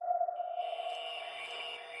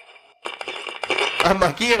I'm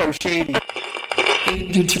Maki and I'm shady.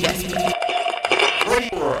 You're too desperate. What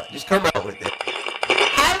do you want? Just come out with it.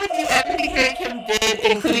 How would you everything that Kim did,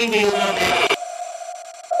 including me a little bit?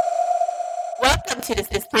 Welcome to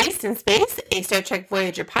Displaced in Space, a Star Trek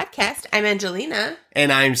Voyager podcast. I'm Angelina.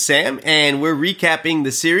 And I'm Sam, and we're recapping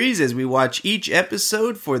the series as we watch each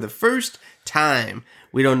episode for the first time.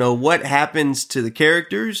 We don't know what happens to the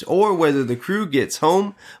characters or whether the crew gets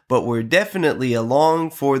home, but we're definitely along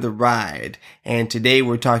for the ride. And today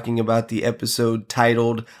we're talking about the episode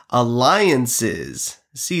titled Alliances,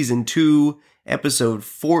 Season 2, Episode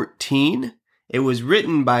 14. It was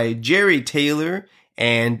written by Jeri Taylor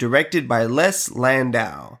and directed by Les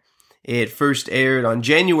Landau. It first aired on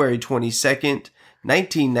January 22nd,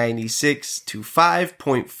 1996 to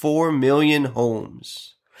 5.4 million homes.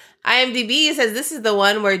 IMDb says this is the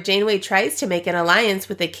one where Janeway tries to make an alliance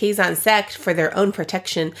with the Kazon sect for their own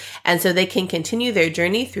protection, and so they can continue their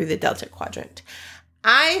journey through the Delta Quadrant.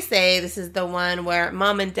 I say this is the one where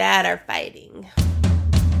Mom and Dad are fighting.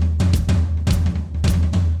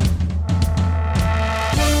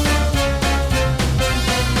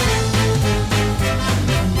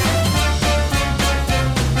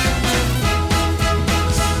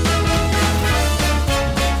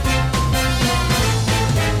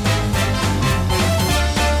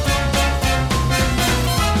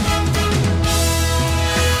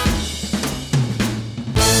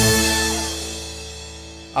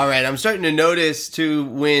 All right, I'm starting to notice too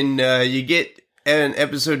when you get an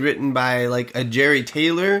episode written by like a Jeri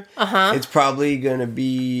Taylor, it's probably gonna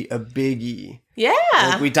be a biggie. Yeah,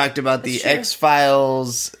 like we talked about the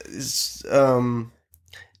X-Files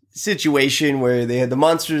situation where they had the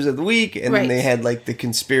monsters of the week, and then they had like the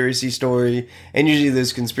conspiracy story, and usually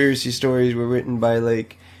those conspiracy stories were written by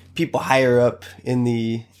like people higher up in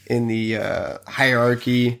the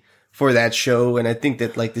hierarchy for that show, and I think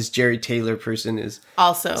that like this Jeri Taylor person is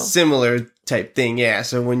also similar type thing. Yeah,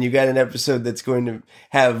 so when you got an episode that's going to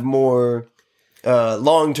have more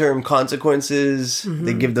long-term consequences,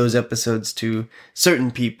 they give those episodes to certain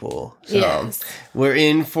people. So we're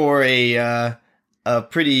in for a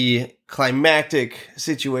pretty climactic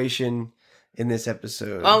situation in this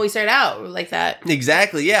episode. Oh, we start out like that.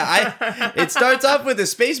 Exactly, yeah. It starts off with a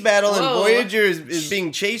space battle, and Voyager is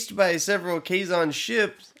being chased by several Kazon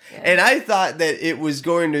ships. Yeah. And I thought that it was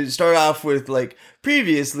going to start off with, like,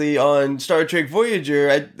 previously on Star Trek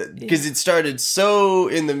Voyager, because it started so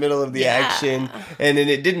in the middle of the action, and then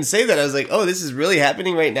it didn't say that. I was like, oh, this is really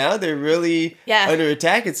happening right now? They're really under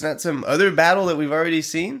attack? It's not some other battle that we've already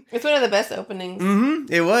seen? It's one of the best openings.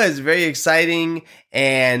 Mm-hmm. It was very exciting,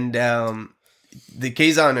 and the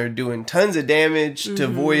Kazon are doing tons of damage to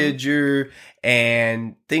Voyager,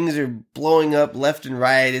 and things are blowing up left and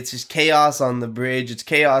right. It's just chaos on the bridge. It's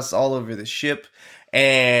chaos all over the ship.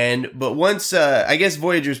 But once, I guess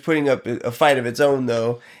Voyager's putting up a fight of its own,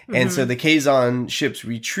 though. And so the Kazon ships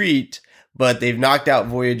retreat, but they've knocked out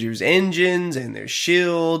Voyager's engines and their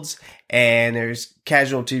shields, and there's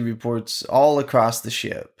casualty reports all across the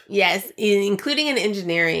ship. Yes, including in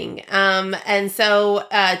engineering. And so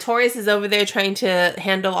Torres is over there trying to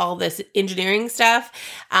handle all this engineering stuff,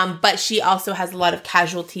 but she also has a lot of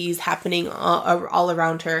casualties happening all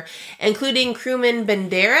around her, including crewman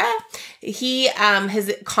Bandera.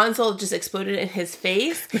 His console just exploded in his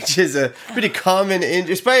face. Which is a pretty common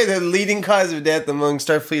injury. It's probably the leading cause of death among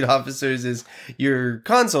Starfleet officers is your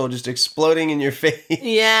console just exploding in your face.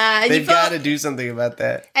 Yeah. They've got to do something about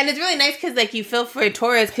that. And it's really nice because, like, you feel for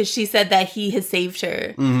Torres because she said that he has saved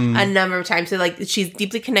her a number of times. So, like, she's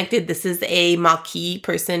deeply connected. This is a Maquis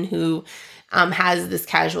person who has this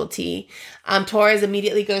casualty. Torres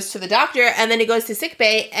immediately goes to the doctor, and then he goes to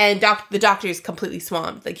sickbay, and the doctor is completely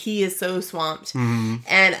swamped. Like, he is so swamped.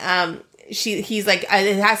 And he's like,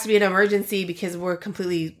 it has to be an emergency because we're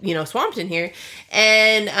completely, swamped in here.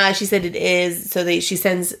 And she said it is. So she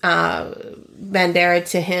sends Bandera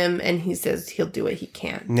to him, and he says he'll do what he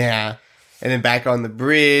can. Yeah. And then back on the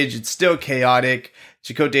bridge, it's still chaotic.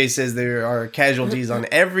 Chakotay says there are casualties on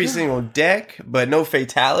every single deck, but no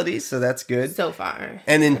fatalities, so that's good. So far.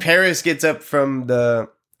 And then Paris gets up from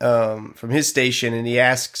from his station, and he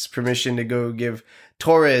asks permission to go give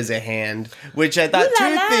Torres a hand, which I thought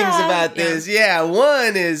two things about this. Yeah,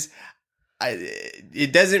 one is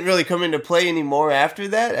it doesn't really come into play anymore after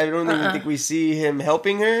that. I don't even think we see him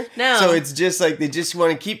helping her. No. So it's just like they just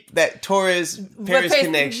want to keep that Torres-Paris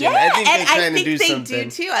connection. Yeah, I think they're trying and I think to do they something. do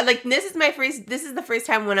too. Like, this is the first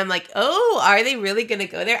time when I'm like, oh, are they really going to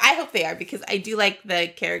go there? I hope they are, because I do like the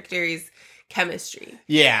characters' chemistry.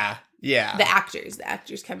 Yeah. Yeah. The actors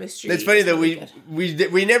chemistry. It's funny that really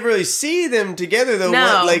we never really see them together though.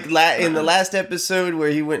 No. In the last episode where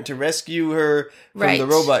he went to rescue her from the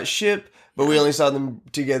robot ship, but we only saw them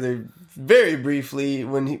together very briefly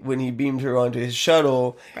when he beamed her onto his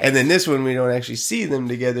shuttle, and then this one we don't actually see them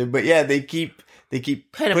together. But yeah, they keep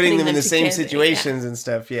putting them in the same situations and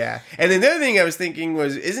stuff. Yeah. And then the other thing I was thinking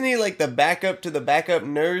was, isn't he like the backup to the backup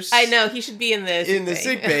nurse? I know, he should be in the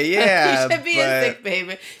sick bay. Yeah. He should be in sick bay,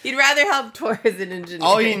 but he'd rather help Torres in engineering.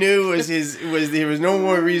 All he knew was there was no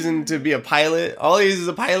more reason to be a pilot. All he is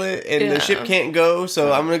a pilot, and the ship can't go,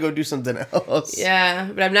 so I'm gonna go do something else. Yeah,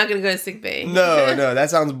 but I'm not gonna go to sick bay. No, that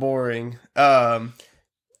sounds boring.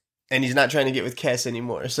 And he's not trying to get with Kes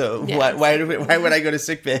anymore. So why would I go to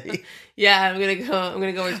sick bay? Yeah, I'm gonna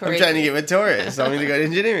go with Torres. I'm trying to get with Torres, so I'm gonna go to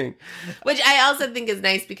engineering. Which I also think is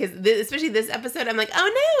nice because especially this episode, I'm like,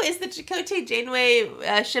 oh no, is the Chakotay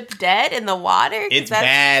Janeway ship dead in the water? It's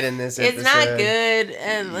bad in this episode. It's not good,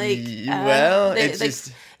 and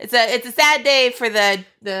it's a sad day for the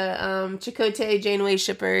Chakotay Janeway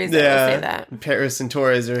shippers. Yeah, I will say that Paris and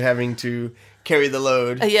Torres are having to carry the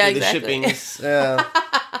load for the shippings.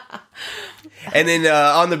 And then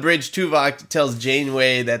on the bridge, Tuvok tells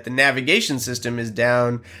Janeway that the navigation system is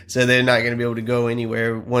down, so they're not going to be able to go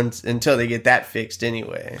anywhere until they get that fixed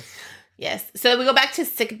anyway. Yes. So we go back to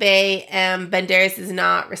sick bay, and Banderas is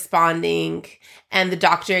not responding, and the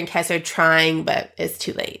doctor and Kes are trying, but it's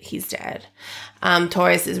too late. He's dead.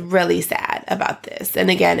 Torres is really sad about this, and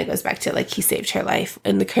again, it goes back to like he saved her life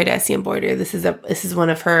in the Cardassian border. This is one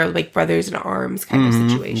of her like brothers in arms kind of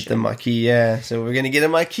situation. The Maquis, yeah. So we're gonna get a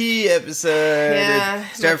Maquis episode. Yeah,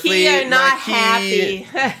 Starfleet are not happy.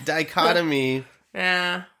 Dichotomy.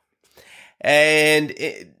 Yeah. And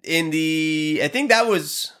I think that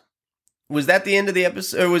was that the end of the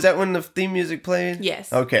episode, or was that when the theme music played?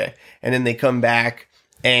 Yes. Okay, and then they come back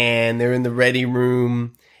and they're in the ready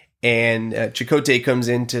room. And Chakotay comes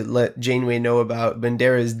in to let Janeway know about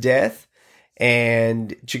Bandera's death.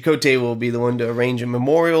 And Chakotay will be the one to arrange a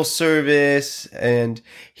memorial service. And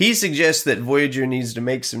he suggests that Voyager needs to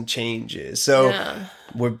make some changes. So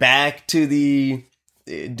we're back to the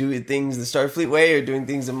doing things the Starfleet way or doing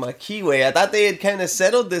things the Maquis way. I thought they had kind of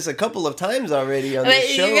settled this a couple of times already on this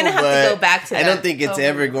show. You're going to have to go back to that. I don't think it's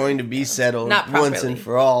ever going to be settled once and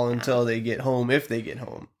for all until they get home, if they get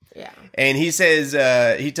home. Yeah. And he says,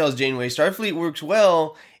 he tells Janeway, Starfleet works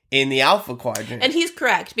well in the Alpha Quadrant. And he's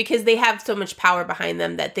correct, because they have so much power behind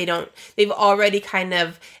them that they've already kind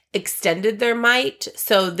of extended their might,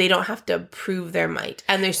 so they don't have to prove their might.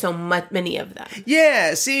 And there's so many of them.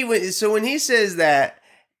 Yeah, see, so when he says that,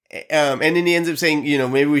 and then he ends up saying,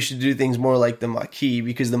 maybe we should do things more like the Maquis,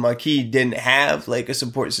 because the Maquis didn't have like a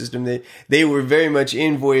support system. They were very much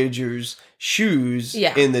in Voyager's shoes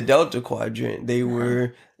in the Delta Quadrant. They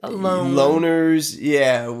were loners,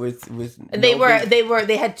 with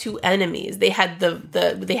they had two enemies. They had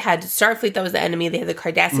they had Starfleet that was the enemy. They had the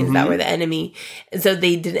Cardassians that were the enemy, and so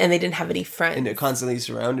they didn't have any friends. And they're constantly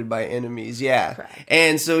surrounded by enemies. Yeah, correct.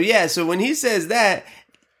 And so so when he says that,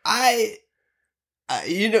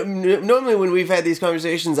 normally when we've had these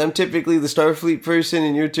conversations, I'm typically the Starfleet person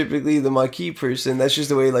and you're typically the Maquis person. That's just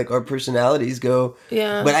the way like our personalities go.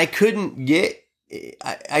 Yeah, but I couldn't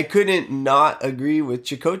not agree with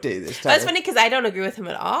Chakotay this time. That's funny because I don't agree with him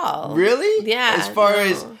at all. Really? Yeah. As far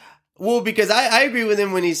as... Well, because I agree with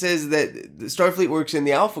him when he says that the Starfleet works in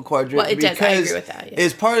the Alpha Quadrant. Well, it does. I agree with that,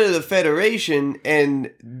 it's part of the Federation,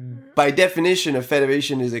 and by definition, a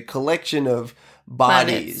Federation is a collection of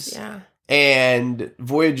bodies. Planets, yeah. And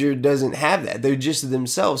Voyager doesn't have that. They're just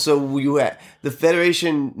themselves. So the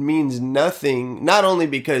Federation means nothing, not only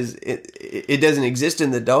because it doesn't exist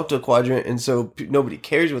in the Delta Quadrant, and so nobody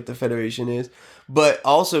cares what the Federation is, but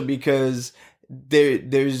also because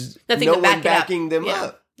there's nothing no one backing them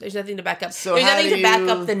up. There's nothing to back up. So there's nothing to back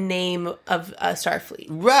up the name of Starfleet.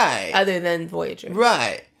 Right. Other than Voyager.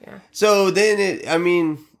 Right. Yeah. So then,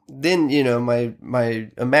 my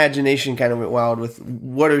imagination kind of went wild with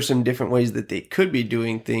what are some different ways that they could be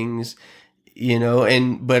doing things,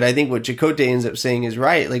 but I think what Chakotay ends up saying is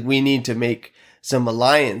right. Like, we need to make some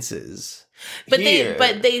alliances. I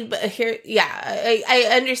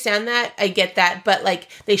understand that. I get that. But like,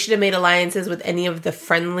 they should have made alliances with any of the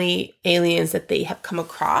friendly aliens that they have come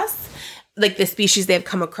across, like the species they have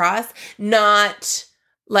come across, not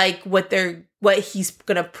like what he's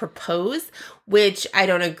gonna propose, which I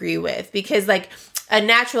don't agree with, because like a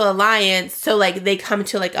natural alliance, so like they come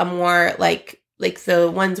to like a more like the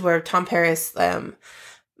ones where Tom Paris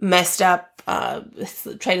messed up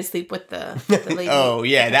try to sleep with the lady. Oh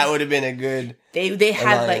yeah, that would have been a good. They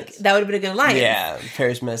had alliance. that would have been a good alliance. Yeah,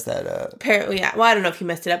 Paris messed that up. Yeah. Well, I don't know if he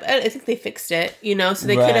messed it up. I think they fixed it. So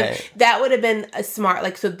they could have. Right. That would have been a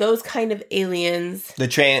smart. So those kind of aliens.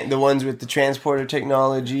 The ones with the transporter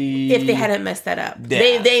technology. If they hadn't messed that up,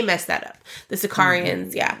 they messed that up. The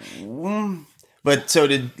Sicarians, yeah. But so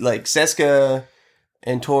did Seska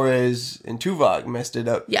and Torres and Tuvok messed it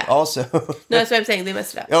up. Yeah. Also. No, that's what I'm saying. They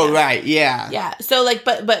messed it up. Oh, right. Yeah. Yeah. So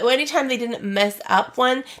but anytime they didn't mess up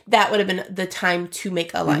one, that would have been the time to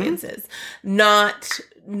make alliances, not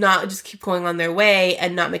just keep going on their way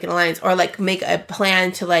and not make an alliance, or make a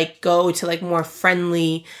plan to go to more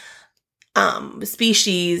friendly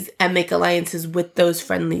species and make alliances with those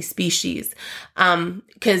friendly species.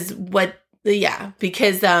 Because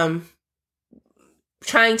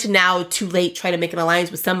trying to now too late try to make an alliance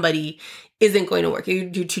with somebody isn't going to work. You're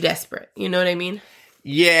too desperate. You know what I mean?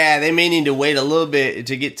 Yeah, they may need to wait a little bit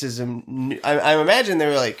to get to some. I imagine there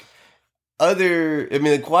were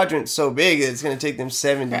the quadrant's so big that it's going to take them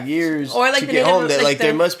 70 years or to get home. That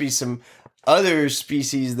there must be some other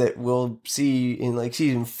species that we'll see in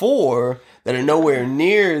season 4 that are nowhere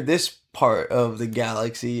near this part of the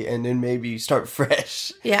galaxy, and then maybe start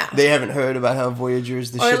fresh. Yeah, they haven't heard about how Voyager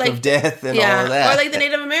is the ship of death and all of that. Or the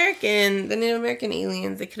Native American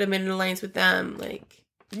aliens. They could have made an alliance with them.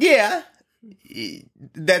 Yeah,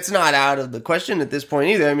 that's not out of the question at this point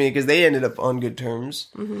either. I mean, because they ended up on good terms.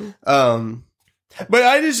 Mm-hmm. But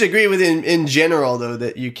I disagree with in general though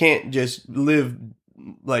that you can't just live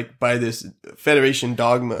by this Federation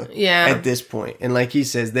dogma. Yeah. At this point, and like he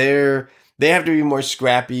says, they have to be more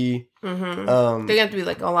scrappy. Mm-hmm. They have to be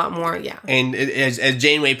a lot more, yeah. And as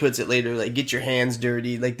Janeway puts it later, get your hands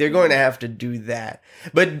dirty. They're going to have to do that.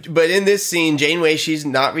 But in this scene, Janeway, she's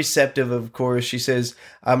not receptive. Of course, she says,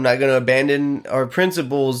 "I'm not going to abandon our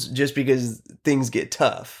principles just because things get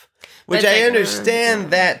tough," which I understand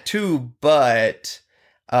that too. But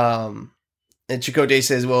and Chakotay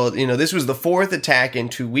says, "Well, this was the 4th attack in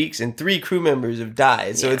 2 weeks, and 3 crew members have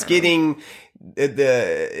died. So it's getting."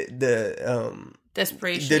 The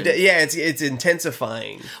desperation. It's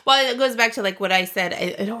intensifying. Well, it goes back to what I said.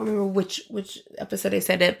 I don't remember which episode I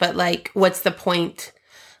said it, but what's the point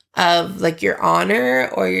of your honor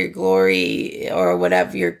or your glory or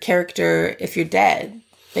whatever, your character, if you're dead?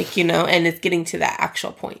 And it's getting to that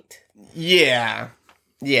actual point. Yeah.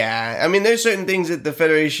 I mean, there's certain things that the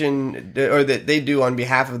Federation or that they do on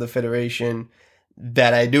behalf of the Federation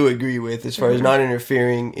that I do agree with, as far as not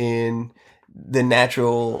interfering in the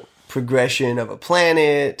natural progression of a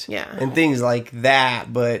planet, and things like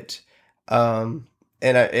that. But I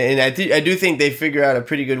do think they figure out a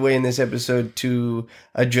pretty good way in this episode to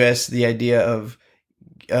address the idea of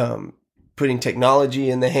putting technology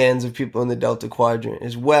in the hands of people in the Delta Quadrant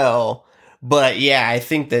as well. But yeah, I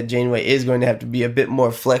think that Janeway is going to have to be a bit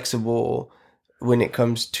more flexible when it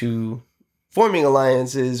comes to forming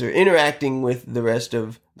alliances or interacting with the rest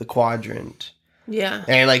of the quadrant. Yeah.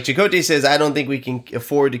 And Chakotay says, I don't think we can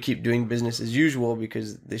afford to keep doing business as usual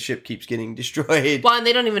because the ship keeps getting destroyed. Well, and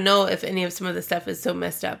they don't even know if any of some of the stuff is so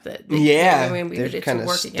messed up that they're kind of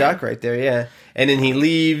stuck right there, yeah. And then he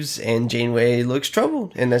leaves, and Janeway looks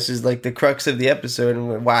troubled. And this is the crux of the episode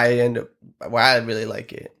and why I really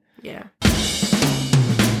like it. Yeah.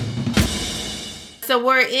 So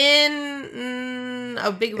we're in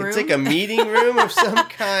a big room. It's a meeting room of some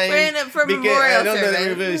kind. We're in it for memorial I don't know service. that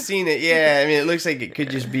we've really seen it. Yeah, I mean, it looks like it could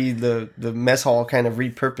just be the mess hall kind of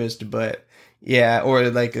repurposed, but yeah, or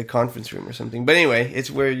a conference room or something. But anyway,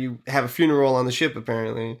 it's where you have a funeral on the ship,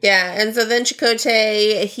 apparently. Yeah, and so then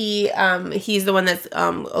Chakotay, he's the one that's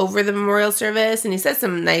over the memorial service, and he says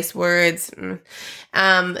some nice words.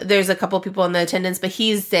 There's a couple people in the attendance, but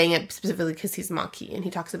he's saying it specifically because he's Maquis, and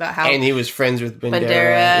he talks about how... And he was friends with Bandera.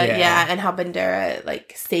 And how Bandera,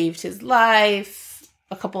 saved his life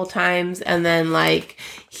a couple of times, and then,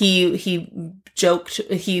 he joked,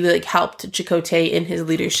 he, helped Chakotay in his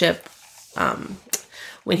leadership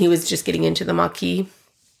when he was just getting into the Maquis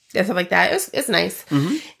and stuff like that. It's nice.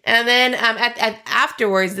 Mm-hmm. And then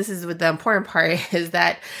afterwards, this is what the important part is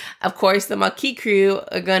that, of course, the Maquis crew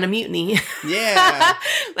are going to mutiny. Yeah.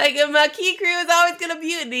 A Maquis crew is always going to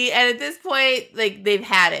mutiny. And at this point, they've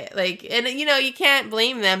had it. And, you can't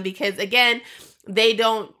blame them because, again,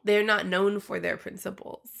 they're not known for their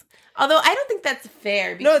principles. Although I don't think that's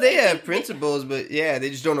fair. No, they have principles, but yeah, they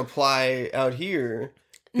just don't apply out here.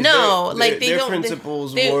 No, like they their don't.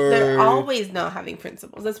 principles They're were always not having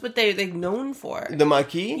principles. That's what they're known for. the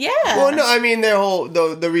Maquis. Yeah. Well, no, I mean their whole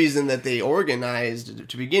the reason that they organized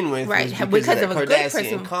to begin with, Right, was because of a good Cardassian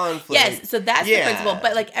person. conflict. Yes, so that's the principle.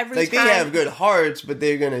 But like every time, they have good hearts, but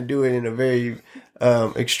they're gonna do it in a very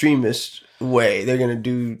extremist way. They're gonna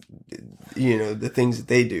do, the things that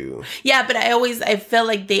they do. Yeah, but I feel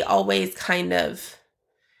like they always kind of.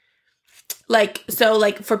 Like, so,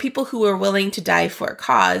 like, for people who are willing to die for a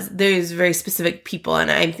cause, there's very specific people,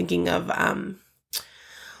 and I'm thinking of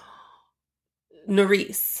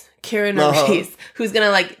Nerys, Kira Nerys, who's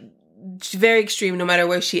gonna, like, very extreme no matter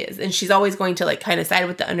where she is, and she's always going to, like, kind of side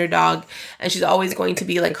with the underdog, and she's always going to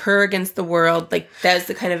be, like, her against the world, like, that's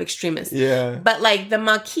the kind of extremist. Yeah. But, like, the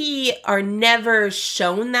Maquis are never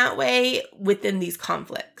shown that way within these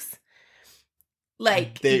conflicts.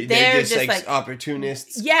 Like they're just like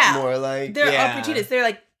opportunists. Yeah, more like they're opportunists. They're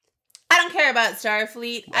like, I don't care about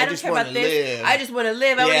Starfleet. I don't care about this. Live. I just want to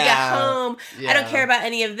live. I want to get home. Yeah. I don't care about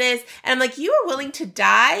any of this. And I'm like, you are willing to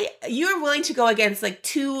die. You are willing to go against like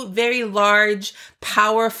two very large,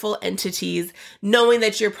 powerful entities, knowing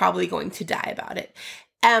that you're probably going to die about it.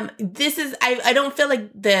 This is, I don't feel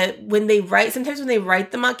like sometimes when they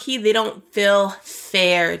write the Maquis, they don't feel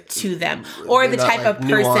fair to them, or the type of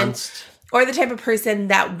person. Nuanced. Or the type of person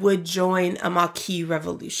that would join a Maquis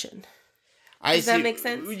revolution. Does that make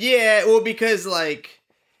sense? Yeah, well, because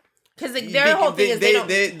their whole thing is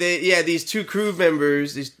they these two crew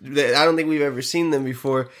members. I don't think we've ever seen them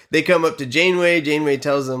before. They come up to Janeway. Janeway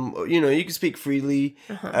tells them, you can speak freely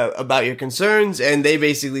about your concerns, and they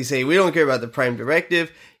basically say, we don't care about the Prime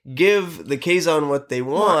Directive. Give the Kazon what they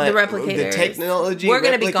want, the replicators, the technology. We're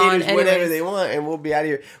going to be gone, whatever they want, and we'll be out of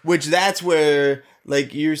here. Which that's where.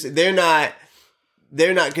 Like they're not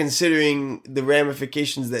considering the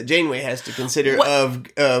ramifications that Janeway has to consider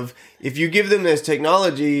of if you give them this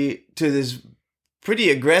technology to this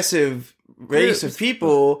pretty aggressive race of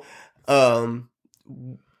people, you're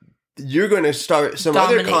going to start some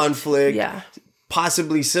other conflict,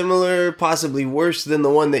 possibly similar, possibly worse than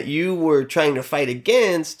the one that you were trying to fight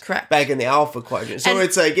against back in the Alpha Quadrant. So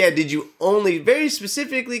it's like, did you only very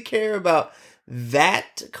specifically care about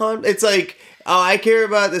that it's like, I care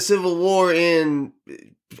about the Civil War in,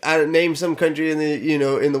 I don't name some country in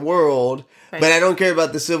the, in the world, but I don't care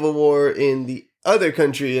about the Civil War in the other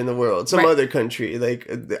country in the world, some other country. Like,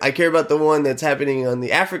 I care about the one that's happening on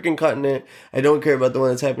the African continent. I don't care about the one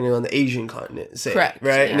that's happening on the Asian continent, say. Correct.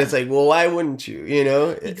 Right? Yeah. And it's like, well, why wouldn't you,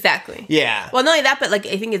 Exactly. Yeah. Well, not only that, but, like,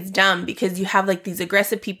 I think it's dumb because you have, like, these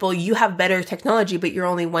aggressive people. You have better technology, but you're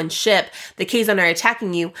only one ship. The Kazon are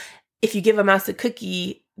attacking you. If you give a mouse a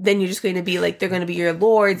cookie, then you're just going to be like, they're going to be your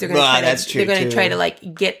lords. They're going to try to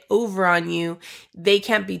like get over on you. They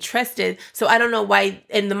can't be trusted. So I don't know why.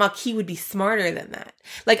 And the Maquis would be smarter than that.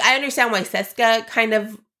 Like, I understand why Seska kind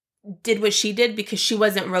of did what she did because she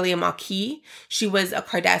wasn't really a Maquis. She was a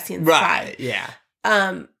Cardassian spy. Yeah.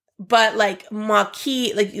 But like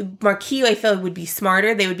Maquis, I feel would be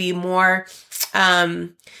smarter. They would be more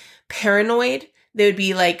paranoid. They would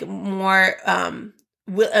be like more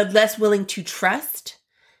less willing to trust.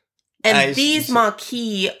 And these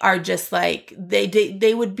Maquis are just like,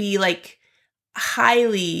 they would be like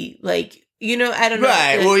highly like, I don't know.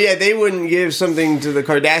 Right. Well, yeah, they wouldn't give something to the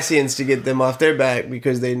Cardassians to get them off their back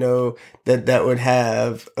because they know that would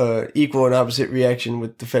have equal and opposite reaction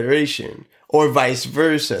with the Federation, or vice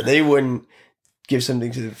versa. They wouldn't give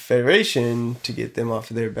something to the Federation to get them off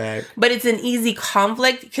of their back. But it's an easy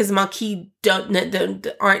conflict because Maquis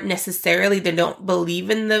aren't necessarily, they don't believe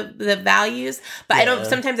in the values. But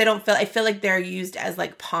I feel like they're used as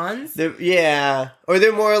like pawns. Or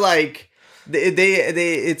they're more like, they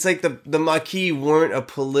it's like the Maquis weren't a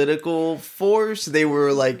political force. They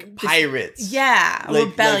were like pirates. Yeah,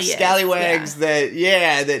 rebellious. Like scallywags that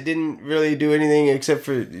didn't really do anything except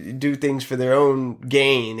for do things for their own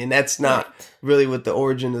gain. And that's not really what the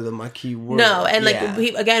origin of the Maquis were. No, and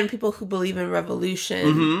again, people who believe in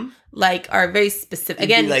revolution, like, are very specific.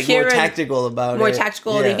 Again, like Kira, more tactical about it. More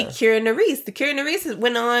tactical. Yeah. Maybe Kira Nerys. The Kira Nerys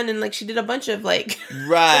went on and like she did a bunch of like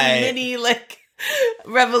mini like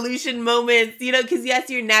revolution moments, because that's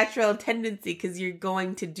your natural tendency because you're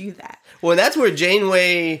going to do that. Well, that's where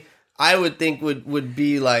Janeway, I would think would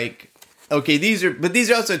be like, okay, these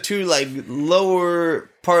are also two like lower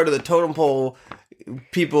part of the totem pole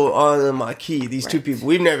people on the Maquis. These two people,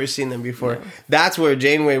 we've never seen them before. No. That's where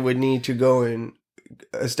Janeway would need to go and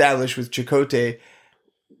establish with Chakotay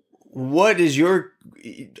what is your?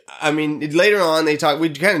 I mean, later on they talk. We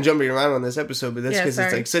kind of jumping around on this episode, but that's because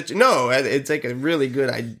it's like such. No, it's like a really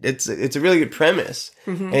good. It's a really good premise,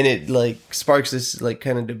 and it like sparks this like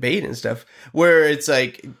kind of debate and stuff. Where it's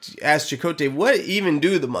like, ask Chakotay, what even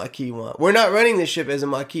do the Maquis want? We're not running the ship as a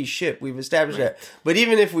Maquis ship. We've established that. But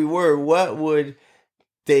even if we were, what would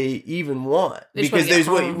they even want? Because there's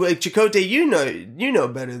what, like Chakotay, you know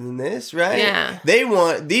better than this, right? Yeah. They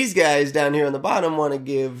want, these guys down here on the bottom want to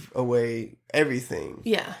give away everything.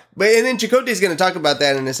 Yeah. But and then Chakotay's going to talk about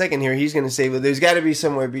that in a second here. He's going to say, well, there's got to be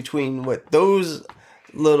somewhere between what those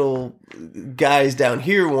little guys down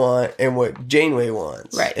here want and what Janeway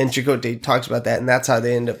wants. Right. And Chakotay talks about that, and that's how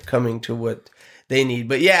they end up coming to what they need.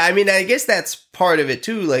 But yeah, I mean, I guess that's part of it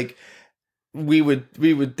too. Like, we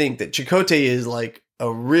would think that Chakotay is like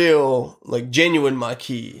a real, like, genuine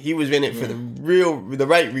Maquis. He was in it for the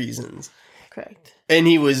right reasons. Correct. And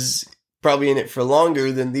he was probably in it for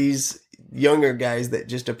longer than these younger guys that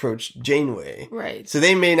just approached Janeway. Right. So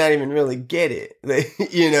they may not even really get it.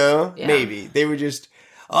 Maybe. They were just,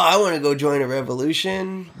 I want to go join a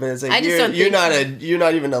revolution. But it's like, you're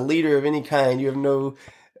not even a leader of any kind. You have no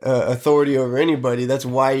authority over anybody. That's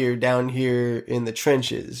why you're down here in the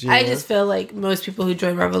trenches. I just feel like most people who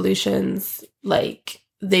join revolutions, like,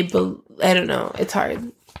 I don't know. It's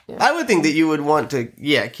hard. Yeah. I would think that you would want to,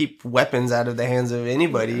 keep weapons out of the hands of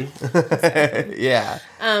anybody. Yeah.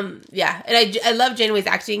 Yeah. And I love Janeway's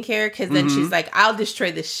acting here because then she's like, I'll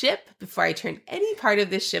destroy the ship before I turn any part of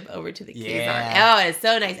this ship over to the Kazon. Oh, it's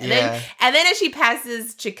so nice. And then as she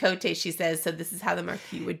passes Chakotay, she says, so this is how the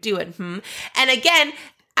Maquis would do it. And again,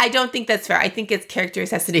 I don't think that's fair. I think it's character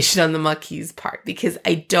assassination on the Maquis' part because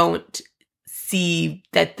I don't see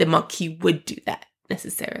that the Maquis would do that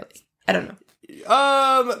necessarily. I don't know.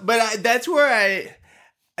 But that's where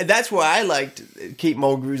I liked Kate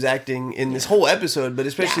Mulgrew's acting in this whole episode, but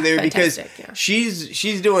especially there because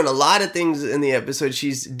she's doing a lot of things in the episode.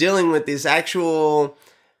 She's dealing with this actual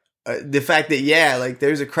the fact that like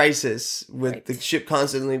there's a crisis with the ship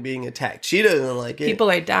constantly being attacked. She doesn't like it. People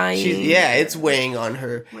are dying. It's weighing on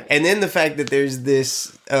her. Right. And then the fact that there's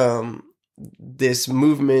this this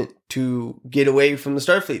movement to get away from the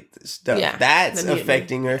Starfleet stuff. Yeah, that's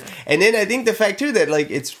affecting her. And then I think the fact too that like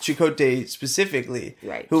it's Chakotay specifically,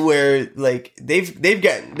 right? Where like they've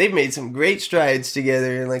made some great strides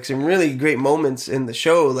together and like some really great moments in the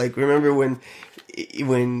show. Like remember when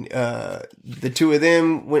the two of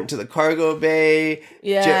them went to the cargo bay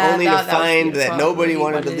only to find that nobody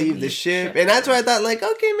wanted to leave the ship. And that's why I thought like,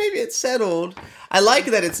 okay, maybe it's settled. I like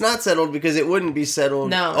that it's not settled because it wouldn't be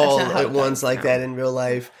settled all at once like that in real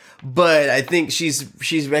life. But I think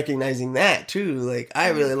she's recognizing that too. Like, I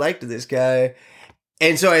really liked this guy.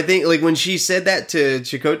 And so I think like when she said that to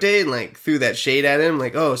Chakotay and like threw that shade at him,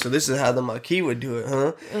 like, oh, so this is how the Maquis would do it,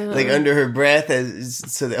 huh? Like under her breath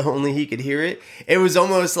so that only he could hear it. It was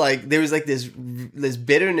almost like there was like this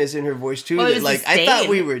bitterness in her voice too. That like, I thought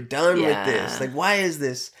we were done with this. Like, why is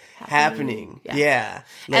this happening? Yeah.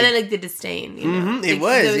 Like, and then like the disdain, you know? It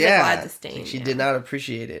was, there was a lot of disdain. She did not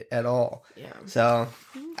appreciate it at all. Yeah. So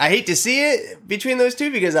I hate to see it between those two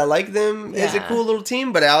because I like them as a cool little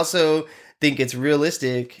team, but I also think it's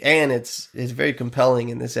realistic and it's very compelling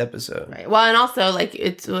in this episode. Right. Well, and also like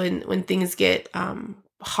it's when things get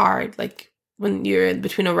hard, like when you're in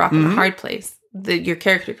between a rock and a hard place, your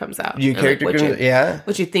character comes out. Your character like, comes out.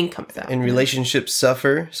 What you think comes out. And relationships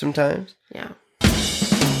suffer sometimes. Yeah.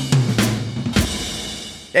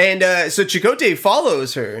 And so Chakotay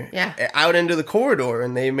follows her out into the corridor,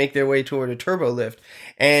 and they make their way toward a turbo lift.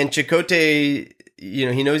 And Chakotay,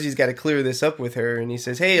 he knows he's got to clear this up with her, and he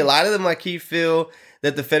says, hey, a lot of the Maquis feel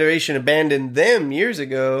that the Federation abandoned them years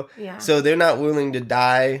ago, so they're not willing to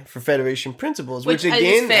die for Federation principles, which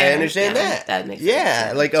again, I understand that. That makes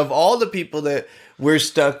sense. Like of all the people that we're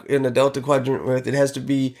stuck in the Delta Quadrant with, it has to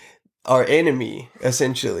be our enemy,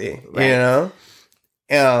 essentially,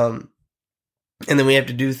 and then we have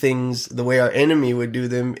to do things the way our enemy would do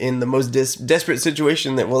them in the most desperate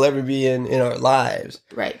situation that we'll ever be in our lives.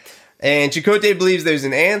 Right. And Chakotay believes there's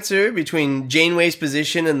an answer between Janeway's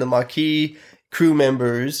position and the Maquis crew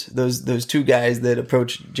members, those two guys that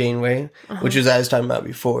approached Janeway, which was I was talking about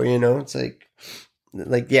before, It's like,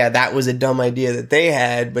 that was a dumb idea that they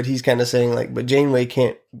had, but he's kind of saying, like, but Janeway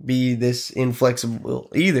can't be this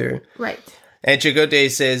inflexible either. Right. And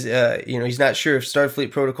Chakotay says, he's not sure if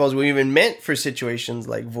Starfleet protocols were even meant for situations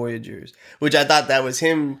like Voyager's, which I thought that was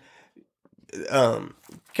him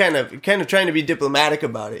kind of trying to be diplomatic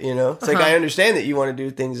about it, It's like, I understand that you want to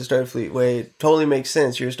do things the Starfleet way. It totally makes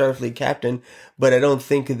sense. You're a Starfleet captain, but I don't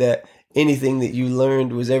think that anything that you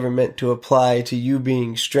learned was ever meant to apply to you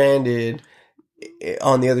being stranded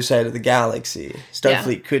on the other side of the galaxy.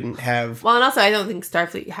 Starfleet couldn't have... Well, and also, I don't think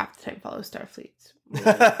Starfleet half the time follows Starfleet.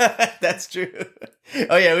 That's true.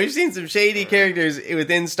 Oh, yeah, we've seen some shady characters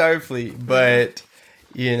within Starfleet, but,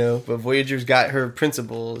 but Voyager's got her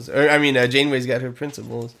principles. Janeway's got her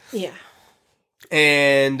principles. Yeah.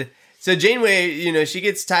 And... So Janeway, she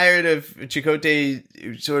gets tired of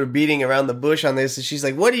Chakotay sort of beating around the bush on this, and she's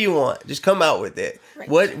like, "What do you want? Just come out with it.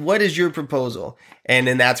 Right. What is your proposal?" And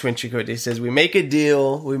then that's when Chakotay says, "We make a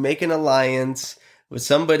deal. We make an alliance with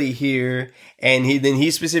somebody here." And he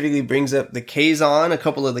specifically brings up the Kazon, a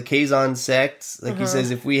couple of the Kazon sects. Like he says,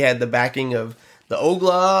 if we had the backing of the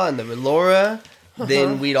Ogla and the Velora,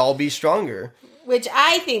 then we'd all be stronger. Which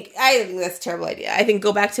I think that's a terrible idea. I think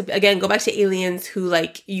go back to aliens who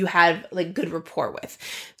you have good rapport with,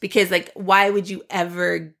 because why would you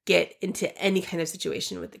ever get into any kind of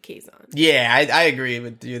situation with the Kazon? Yeah, I agree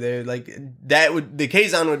with you there. The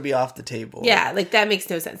Kazon would be off the table. Yeah, that makes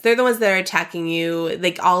no sense. They're the ones that are attacking you.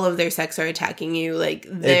 All of their sects are attacking you. They're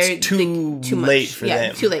it's too late for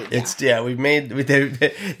them. Too late.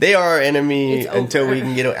 They are our enemy until we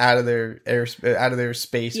can get out of their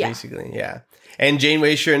space. Yeah. Basically. Yeah. And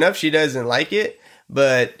Janeway, sure enough, she doesn't like it.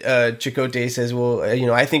 But Chakotay says, well,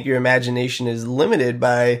 I think your imagination is limited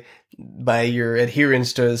by your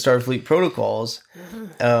adherence to the Starfleet protocols.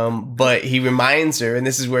 But he reminds her, and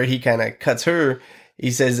this is where he kind of cuts her. He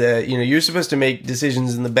says, you're supposed to make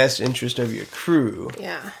decisions in the best interest of your crew.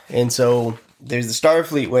 Yeah. And so there's the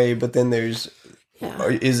Starfleet way, but then is the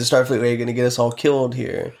Starfleet way going to get us all killed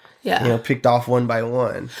here? Yeah. Picked off one by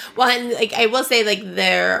one. Well, and I will say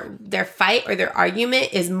their fight or their argument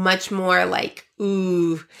is much more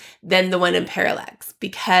than the one in Parallax,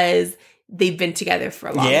 because they've been together for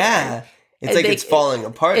a long time. It's it's falling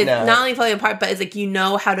apart now. It's not only falling apart, but it's you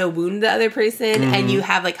know how to wound the other person, and you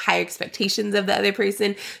have higher expectations of the other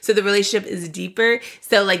person. So the relationship is deeper.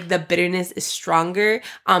 So the bitterness is stronger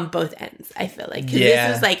on both ends, I feel like. 'Cause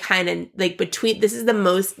this is kind of between, this is the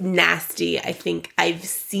most nasty I think I've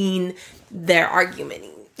seen their argument.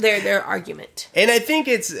 Their argument. And I think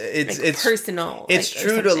it's personal. It's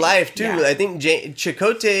true to life too. Yeah. I think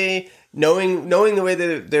Chakotay, knowing the way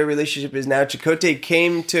that their relationship is now, Chakotay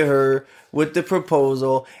came to her with the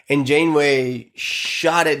proposal, and Janeway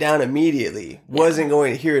shot it down immediately. Wasn't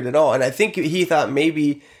going to hear it at all. And I think he thought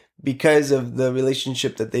maybe because of the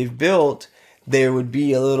relationship that they've built, there would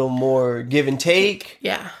be a little more give and take.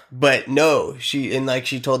 Yeah. But no, she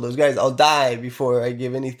told those guys, I'll die before I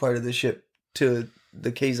give any part of the ship to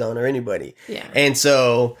the Kazon or anybody. Yeah. And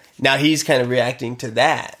so now he's kind of reacting to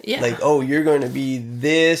that. Yeah. You're going to be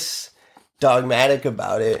this dogmatic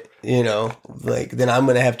about it, then I'm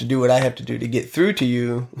going to have to do what I have to do to get through to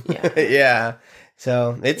you. Yeah. Yeah.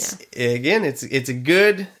 So it's a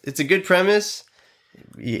good premise.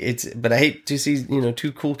 But I hate to see,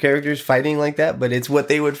 two cool characters fighting like that, but it's what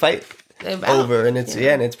they would fight over, and it's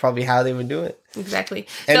and it's probably how they would do it. Exactly.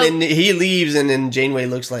 And then he leaves, and then Janeway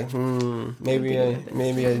looks like, maybe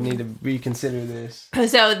I need to reconsider this.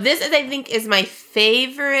 So this I think is my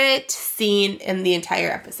favorite scene in the entire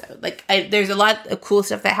episode. There's a lot of cool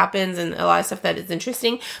stuff that happens and a lot of stuff that is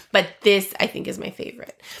interesting, but this I think is my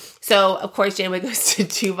favorite. So, of course, Janeway goes to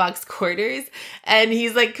Tuvok's quarters, and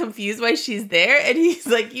he's, confused why she's there, and he's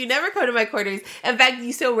like, you never come to my quarters. In fact,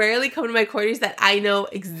 you so rarely come to my quarters that I know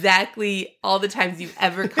exactly all the times you've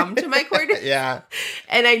ever come to my quarters. Yeah.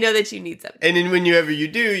 And I know that you need something. And then whenever you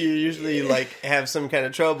do, you usually, have some kind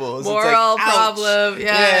of trouble. Moral problem.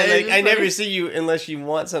 Yeah. I never see you unless you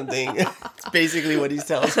want something. It's basically what he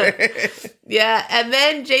tells her. Yeah, and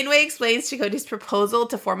then Janeway explains Chakotay's proposal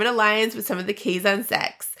to form an alliance with some of the Kazon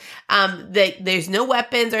sects. There's no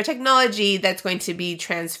weapons or technology that's going to be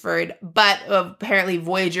transferred, but apparently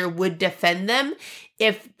Voyager would defend them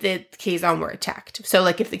if the Kazon were attacked. So,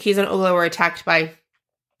 if the Kazon Ogla were attacked by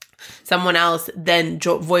someone else, then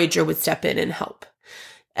Voyager would step in and help.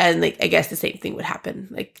 And, I guess the same thing would happen.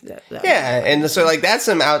 And so, that's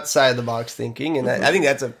some outside the box thinking, and I think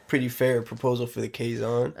that's a pretty fair proposal for the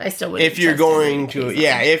Kazon. I still wouldn't. If you're going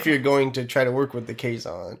to try to work with the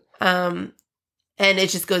Kazon. And it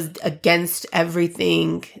just goes against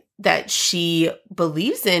everything that she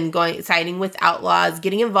believes in, siding with outlaws,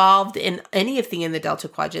 getting involved in anything in the Delta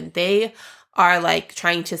Quadrant. They are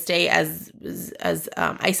trying to stay as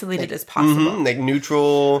isolated as possible.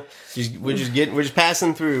 Neutral. We're just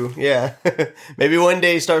passing through. Yeah. Maybe one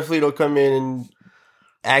day Starfleet will come in and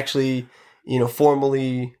actually,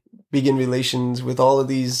 formally begin relations with all of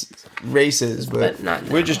these races, but not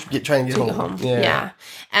now. We're just trying to get home. Yeah.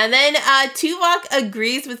 And then Tuvok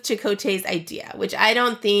agrees with Chakotay's idea, which I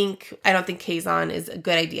don't think Kazon is a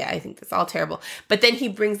good idea. I think that's all terrible. But then he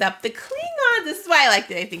brings up the Klingon Klingons. This is why I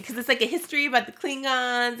liked it, I think, because it's like a history about the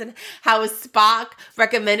Klingons and how Spock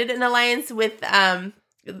recommended an alliance with between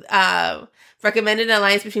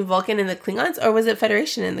Vulcan and the Klingons, or was it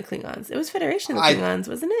Federation and the Klingons? It was Federation and the Klingons,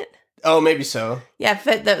 wasn't it? Oh, maybe so. Yeah,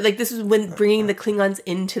 this was when bringing the Klingons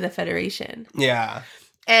into the Federation. Yeah.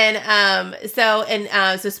 And so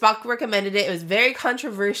Spock recommended it. It was very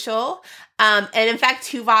controversial. And in fact,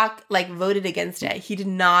 Tuvok voted against it. He did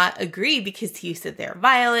not agree because he said they're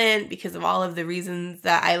violent because of all of the reasons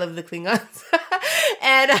that I love the Klingons.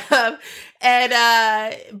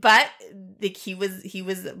 But he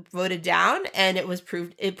was voted down, and it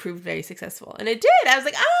proved very successful, and it did. I was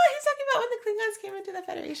like, he's talking about when the Klingons came into the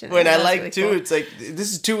Federation. When I like really too, cool. It's like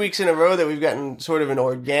this is 2 weeks in a row that we've gotten sort of an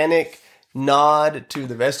organic nod to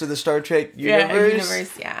the rest of the Star Trek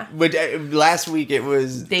universe. Yeah. But last week it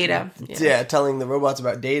was Data. Yeah, telling the robots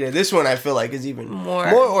about Data. This one I feel like is even more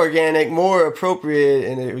organic, more appropriate,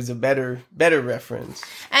 and it was a better reference.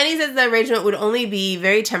 And he says the arrangement would only be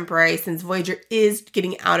very temporary since Voyager is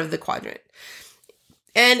getting out of the quadrant.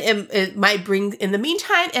 And it might bring, in the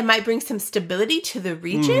meantime, it might bring some stability to the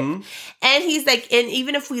region. Mm-hmm. And he's like, and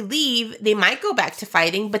even if we leave, they might go back to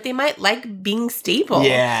fighting, but they might like being stable.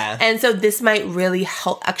 Yeah. And so this might really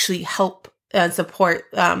help support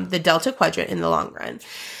the Delta Quadrant in the long run.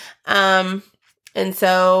 And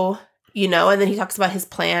so, and then he talks about his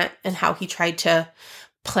plant and how he tried to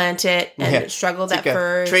plant it and struggled at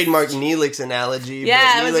first. Trademark Neelix analogy.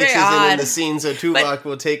 Yeah, but it was Neelix very isn't odd. In the scene, so Tuvok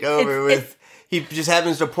will take over with... He just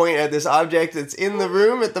happens to point at this object that's in the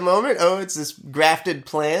room at the moment. Oh, it's this grafted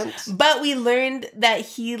plant. But we learned that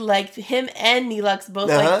him and Neelix both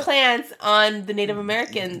like plants on the Native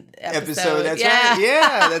American episode. That's right.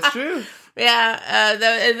 Yeah, that's true. Yeah,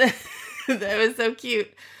 that was so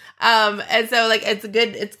cute. And so it's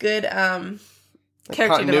good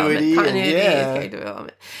character development. Continuity and character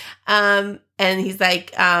development. And he's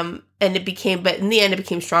like, but in the end it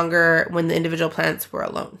became stronger when the individual plants were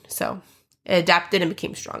alone. So it adapted and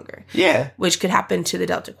became stronger. Yeah. Which could happen to the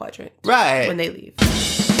Delta Quadrant. Right. When they leave.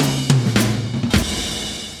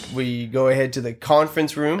 We go ahead to the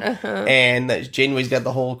conference room, and Janeway's got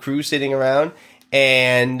the whole crew sitting around,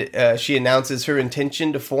 and she announces her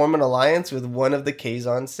intention to form an alliance with one of the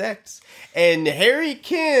Kazon sects. And Harry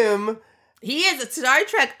Kim... He is a Star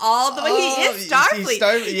Trek all the way. He is Starfleet.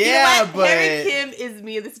 But Harry Kim is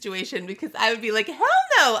me in the situation because I would be like, hell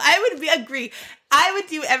no. I would agree. I would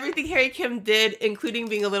do everything Harry Kim did, including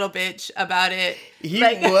being a little bitch about it. He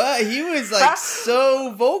was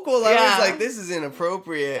so vocal. I was like, this is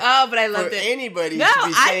inappropriate. Oh, but I loved for it. anybody to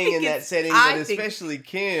be saying in that setting, but especially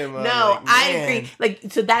Kim. I agree.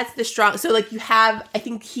 So that's the strong. So you have. I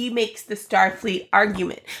think he makes the Starfleet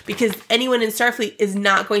argument because anyone in Starfleet is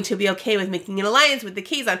not going to be okay with making an alliance with the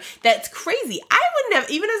Kazon. That's crazy. I wouldn't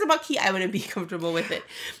have, even as a Maquis, I wouldn't be comfortable with it.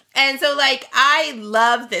 And so, I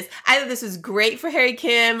love this. I thought this was great for Harry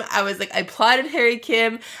Kim. I applauded Harry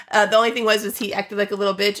Kim. The only thing was he acted like a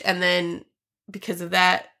little bitch, and then because of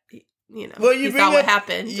that, you saw what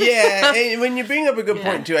happened. Yeah, and when you bring up a good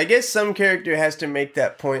point, too, I guess some character has to make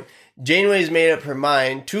that point. Janeway's made up her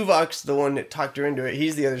mind. Tuvok's the one that talked her into it.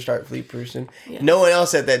 He's the other Starfleet person. Yeah. No one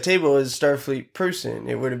else at that table is a Starfleet person.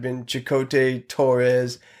 It would have been Chakotay,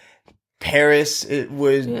 Torres, Paris. It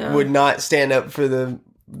would not stand up for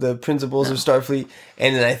the principles of Starfleet,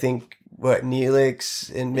 and then I think Neelix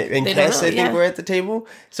and Kes I think were at the table.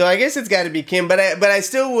 So I guess it's got to be Kim, but I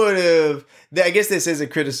still would have. I guess this is a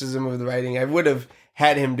criticism of the writing. I would have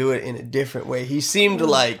had him do it in a different way. He seemed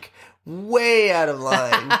way out of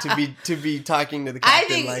line to be talking to the captain. I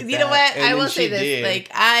think like you know what I will say this.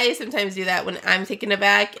 I sometimes do that when I'm taken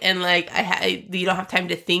aback and you don't have time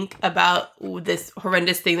to think about this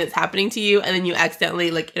horrendous thing that's happening to you, and then you accidentally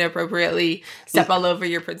inappropriately step all over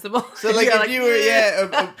your principal. So if you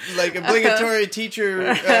were obligatory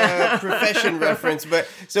teacher profession reference, but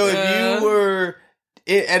so if you were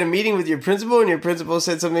at a meeting with your principal and your principal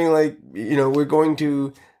said something like, we're going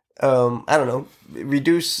to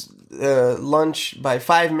reduce lunch by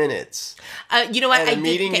 5 minutes. You know what? At a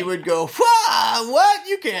meeting, you would go, what?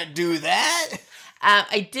 You can't do that.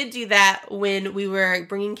 I did do that when we were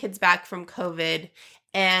bringing kids back from COVID,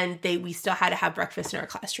 and we still had to have breakfast in our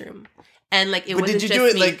classroom. And it wasn't just me. But did you do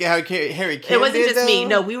it like how Harry Kim did? It wasn't just me.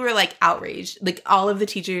 No, we were outraged. All of the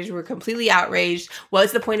teachers were completely outraged.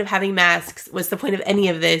 What's the point of having masks? What's the point of any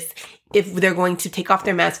of this if they're going to take off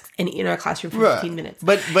their masks and in our classroom for 15 minutes?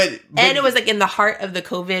 But it was in the heart of the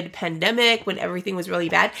COVID pandemic when everything was really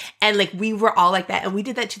bad, and we were all like that, and we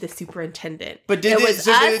did that to the superintendent. But did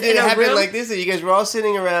it happen like this? That you guys were all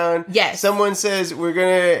sitting around. Yes. Someone says we're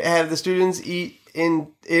gonna have the students eat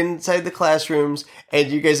inside the classrooms, and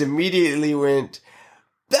you guys immediately went,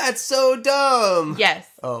 "That's so dumb." Yes.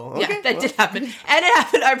 Oh, okay. Yeah, that did happen. And it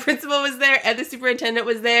happened. Our principal was there and the superintendent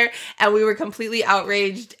was there, and we were completely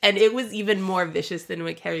outraged, and it was even more vicious than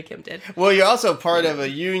what Harry Kim did. Well, you're also part of a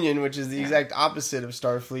union, which is the exact opposite of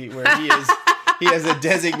Starfleet, where he has a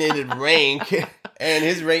designated rank, and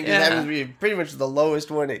his rank just happens to be pretty much the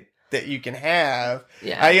lowest one that you can have.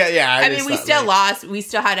 Yeah. I mean, we still lost. We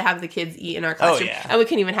still had to have the kids eat in our classroom. Oh, yeah. And we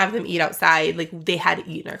couldn't even have them eat outside. Like, they had to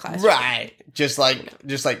eat in our classroom. Right. Just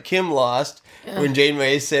like Kim lost when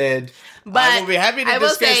Janeway said, But "I will be happy to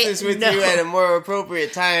discuss this with no. you at a more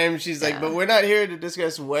appropriate time." She's like, "But we're not here to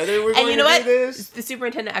discuss whether we're going you know to what? do this." The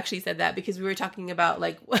superintendent actually said that because we were talking about,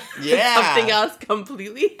 like, Yeah. something else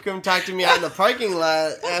completely. Come talk to me out in the parking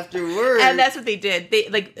lot afterwards. And that's what they did. They,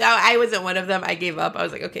 like, I wasn't one of them. I gave up. I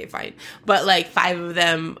was like, okay, fine. But, like, 5 of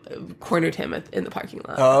them cornered him in the parking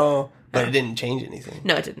lot. Oh, but it didn't change anything.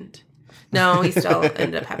 No, it didn't. No, we still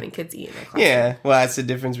ended up having kids eat in our classroom. Yeah, well, that's the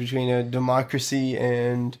difference between a democracy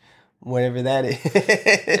and whatever that is.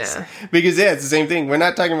 Yeah. Because, it's the same thing. We're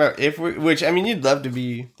not talking about which, I mean, you'd love to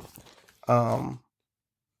be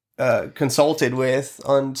consulted with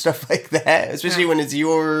on stuff like that, especially when it's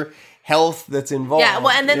your health that's involved. Yeah,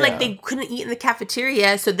 well, and then, like, they couldn't eat in the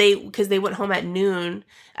cafeteria, so because they went home at noon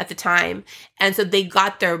at the time, and so they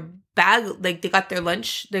got their bag, like, they got their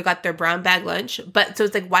lunch, they got their brown bag lunch, but so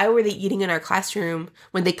it's like, why were they eating in our classroom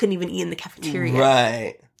when they couldn't even eat in the cafeteria?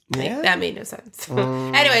 Right. Like, Yeah. that made no sense.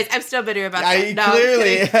 Anyways, I'm still bitter about that. No,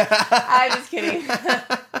 Clearly. I'm just kidding.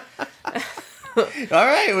 All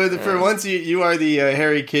right. Well, for once, you are the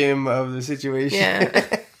Harry Kim of the situation.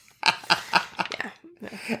 Yeah.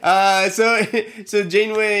 So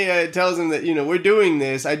Janeway tells him that, we're doing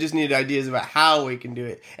this. I just need ideas about how we can do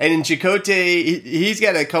it. And in Chakotay, he's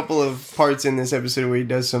got a couple of parts in this episode where he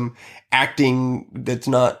does some acting that's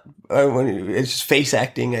not, it's just face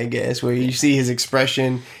acting, I guess, where you see his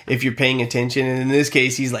expression if you're paying attention. And in this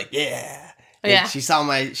case, he's like, yeah. Yeah. She saw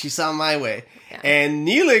my way. Yeah. And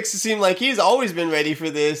Neelix seemed like he's always been ready for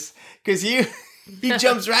this because he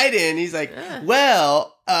jumps right in. He's like,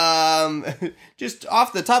 well, just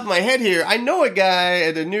off the top of my head here, I know a guy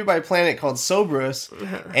at a nearby planet called Sobrus,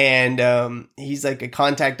 and he's like a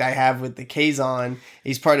contact I have with the Kazon.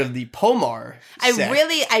 He's part of the Pomar sect.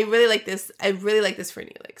 I really like this. I really like this for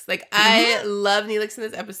Neelix. Like, I love Neelix in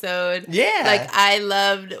this episode. Yeah. Like, I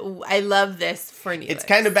love this for Neelix. It's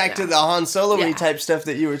kind of back to the Han Solo-y type stuff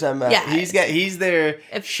that you were talking about. Yeah. He's their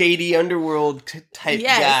shady underworld type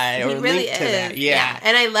guy, or he really linked to is. that. Yeah.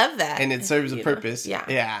 And I love that. And it serves a purpose.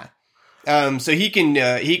 Yeah. So he can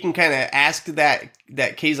kind of ask that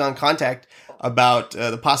Kazon contact about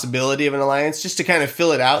the possibility of an alliance, just to kind of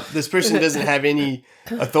fill it out. This person doesn't have any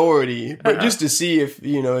authority, but just to see if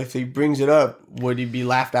he brings it up, would he be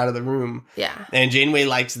laughed out of the room? Yeah. And Janeway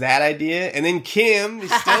likes that idea, and then Kim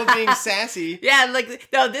is still being sassy. Yeah, like,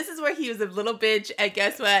 no, this is where he was a little bitch, and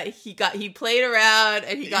guess what? He played around,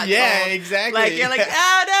 and he got told. Exactly. Like, you're like,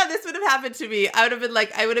 oh no, this would have happened to me. I would have been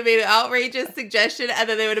like, I would have made an outrageous suggestion, and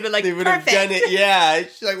then they would have been like, they would have done it. Yeah.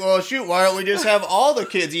 She's like, well, shoot, why don't we just have all the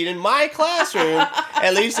kids eat in my classroom?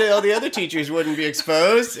 At least all the other teachers wouldn't be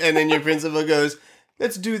exposed. And then your principal goes,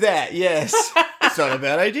 let's do that. Yes. It's not a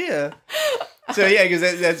bad idea. So, yeah,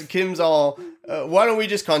 because that's Kim's all, why don't we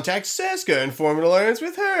just contact Seska and form an alliance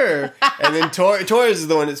with her? And then Torres is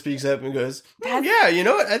the one that speaks up and goes, yeah, you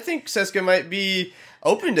know what? I think Seska might be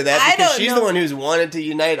open to that because she's the one who's wanted to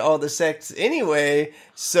unite all the sects anyway.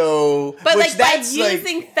 So, but like, by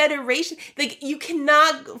using Federation, like, you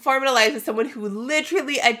cannot form an alliance with someone who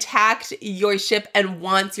literally attacked your ship and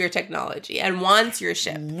wants your technology and wants your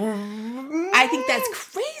ship. I think that's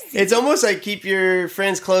crazy. It's almost like keep your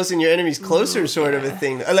friends close and your enemies closer, sort of a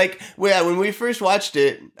thing. Like, when we first watched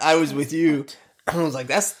it, I was with you. I was like,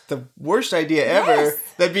 that's the worst idea ever. Yes.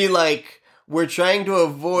 That'd be like, we're trying to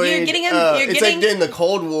avoid. It's like in the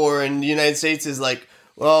Cold War, and the United States is like,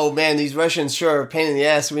 oh man, these Russians sure are a pain in the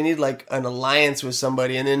ass. We need like an alliance with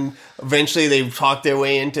somebody, and then eventually they talk their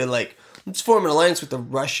way into like, let's form an alliance with the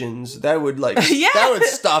Russians. That would that would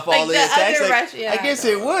stop all the attacks. I guess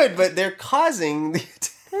it would, but they're causing the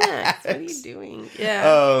attacks. Yes, what are you doing?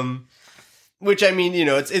 Yeah. Which, I mean,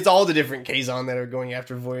 it's all the different Kazon that are going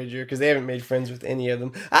after Voyager because they haven't made friends with any of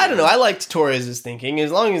them. I don't know. I liked Torres' thinking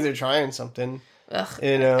as long as they're trying something. Ugh,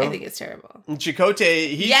 I think it's terrible. And Chakotay,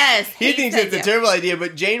 he thinks it's a terrible idea,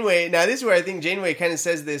 but Janeway, now this is where I think Janeway kind of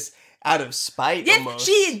says this out of spite. Yes, almost.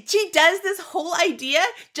 she does this whole idea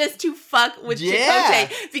just to fuck with Yeah.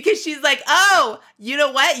 Chakotay, because she's like, oh, you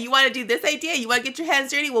know what? You want to do this idea? You want to get your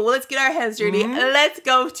hands dirty? Well, let's get our hands dirty. Mhm. Let's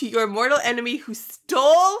go to your mortal enemy who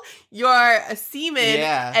stole your semen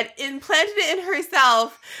and implanted it in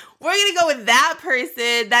herself. We're going to go with that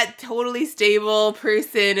person, that totally stable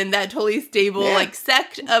person, and that totally stable like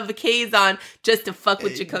sect of the Kazon just to fuck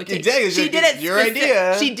with Chakotay. Exactly. She did it. Your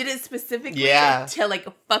idea. She did it specifically Yeah. to like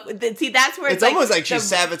fuck with. See, that's where It's almost like she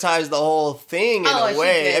sabotaged the whole thing in a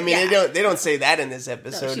way. Did, I mean, they don't say that in this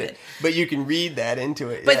episode, No, but you can read that into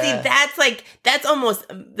it. But see, that's almost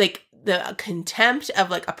like the contempt of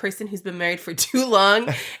like a person who's been married for too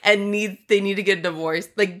long and they need to get divorced.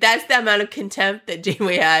 Like that's the amount of contempt that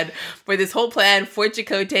Janeway had for this whole plan for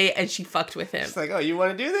Chakotay, and she fucked with him. It's like, oh, you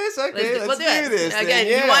want to do this? Okay, let's do it. this. Again,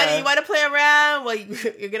 then, you want to play around? Well,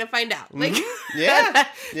 you're gonna find out. Like, yeah.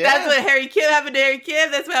 That's what Harry Kim happened to Harry Kim.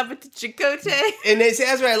 That's what happened to Chakotay. And that's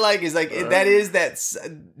what I like is like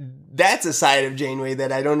that's a side of Janeway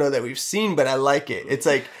that I don't know that we've seen, but I like it. It's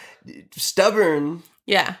like stubborn.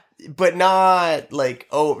 Yeah. But not like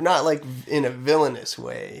in a villainous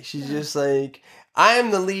way. She's just like,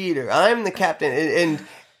 I'm the leader. I'm the captain. And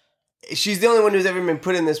she's the only one who's ever been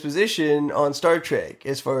put in this position on Star Trek,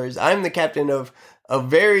 as far as I'm the captain of a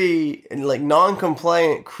very like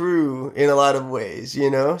non-compliant crew in a lot of ways,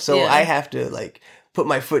 you know? So I have to like put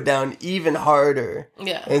my foot down even harder.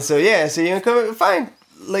 Yeah. And so come fine.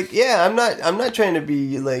 Like, I'm not trying to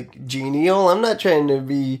be like genial. I'm not trying to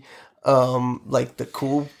be like the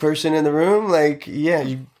cool person in the room. Like,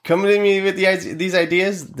 you come to me with these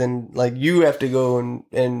ideas, then like you have to go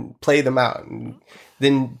and play them out, and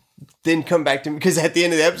then come back to me, because at the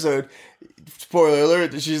end of the episode, spoiler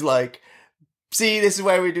alert, she's like, see, this is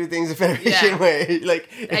why we do things the Federation way. Like,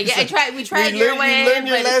 we tried your way. You learned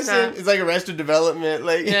your lesson. It's like Arrested Development.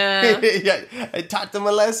 Like, I taught them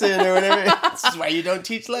a lesson or whatever. This is why you don't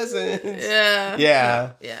teach lessons.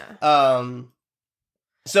 Yeah.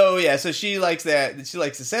 So she likes that. She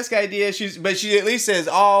likes the Seska idea. But she at least says,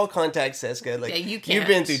 "I'll contact Seska." Like, you've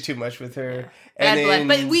been through too much with her. And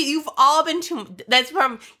but you've all been that's the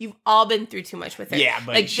problem. You've all been through too much with her. Yeah,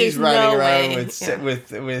 but like, she's running around with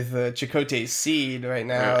Chakotay's seed right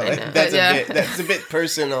now. Like, that's a bit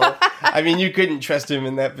personal. I mean, you couldn't trust him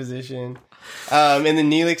in that position. And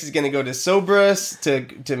then Neelix is going to go to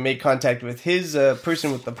Sobras to make contact with his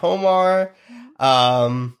person with the Pomar.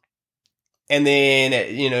 And then,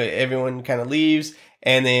 everyone kind of leaves.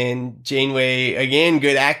 And then Janeway, again,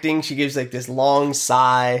 good acting. She gives like this long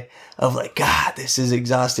sigh of like, God, this is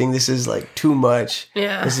exhausting. This is like too much.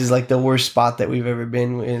 Yeah. This is like the worst spot that we've ever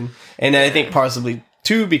been in. And I think possibly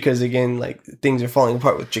too, because again, like things are falling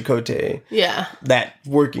apart with Chakotay. Yeah. That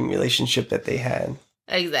working relationship that they had.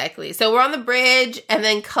 Exactly. So we're on the bridge, and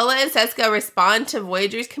then Cullen and Seska respond to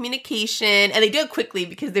Voyager's communication, and they do it quickly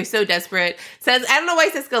because they're so desperate. Says, I don't know why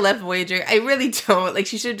Seska left Voyager. I really don't. Like,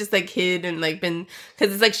 she should have just, like, hid and, like, been...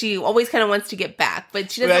 Because it's like she always kind of wants to get back,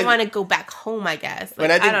 but she doesn't want to go back home, I guess. Like,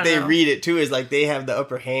 but I think they read it, too, is, like, they have the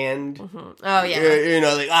upper hand. Mm-hmm. Oh,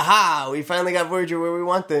 yeah. Like, aha, we finally got Voyager where we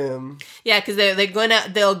want them. Yeah, because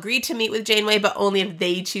they'll agree to meet with Janeway, but only if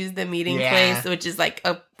they choose the meeting place, which is, like,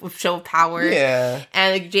 a show of power. Yeah.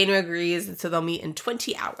 And like, Janeway agrees, and so they'll meet in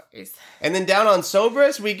 20 hours. And then down on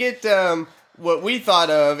Sobras, we get what we thought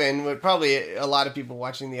of, and what probably a lot of people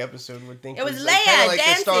watching the episode would think it was Leia, like, kind of like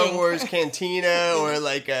dancing. the Star Wars cantina, or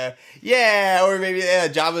like or maybe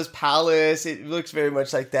Jabba's palace. It looks very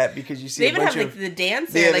much like that, because you see they even have like the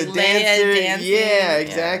dancer, like the Leia dancing. Yeah,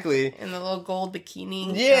 exactly. In the little gold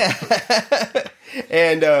bikini. Yeah.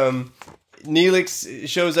 And Neelix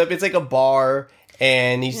shows up. It's like a bar.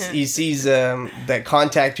 And he sees that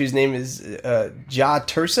contact whose name is Ja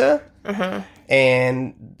Tursa. Uh-huh.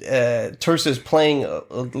 And Tursa's playing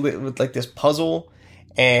with like this puzzle.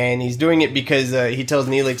 And he's doing it because he tells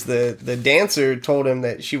Neelix the dancer told him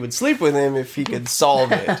that she would sleep with him if he could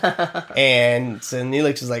solve it. And so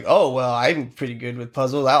Neelix is like, oh, well, I'm pretty good with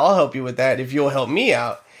puzzles. I'll help you with that if you'll help me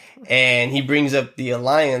out. And he brings up the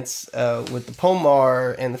alliance with the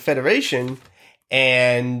Pomar and the Federation.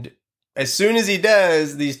 And as soon as he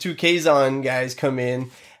does, these two Kazon guys come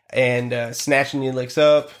in and snatch Neelix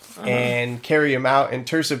up and carry him out. And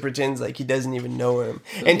Tursa pretends like he doesn't even know him.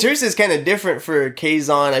 And Tursa's kind of different for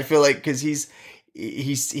Kazon, I feel like, because he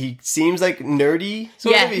seems like nerdy.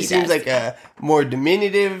 Sort of. He seems like a more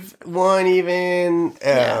diminutive one, even.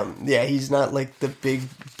 He's not like the big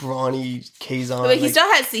brawny Kazon. But he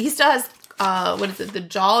still has the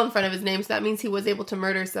jaw in front of his name, so that means he was able to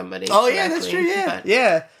murder somebody. Oh, yeah, that's true,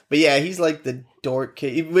 yeah. But yeah, he's like the dork.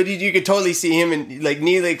 But you could totally see him, and like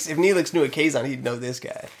Neelix, if Neelix knew a Kazon, he'd know this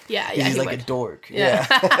guy. Yeah, he's like a dork. Yeah.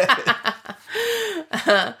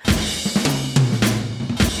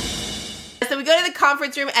 So we go to the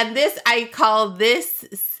conference room, and I call this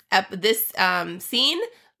scene,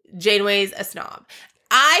 Janeway's a snob.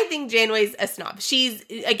 I think Janeway's a snob. She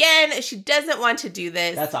doesn't want to do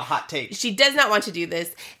this. That's a hot take. She does not want to do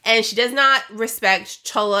this. And she does not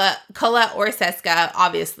respect Kulla or Seska,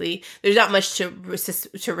 obviously. There's not much to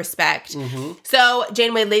respect. Mm-hmm. So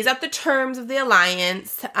Janeway lays out the terms of the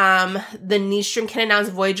alliance. The Nystrom can announce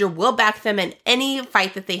Voyager will back them in any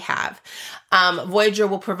fight that they have. Voyager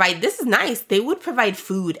will provide, this is nice, they would provide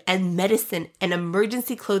food and medicine and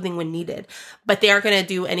emergency clothing when needed, but they aren't going to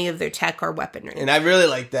do any of their tech or weaponry. And I really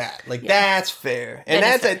like that. That's fair. And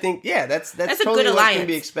that's I think, that's totally what can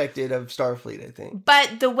be expected of Starfleet, I think.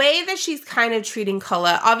 But the way that she's kind of treating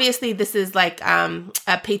Kulla, obviously this is like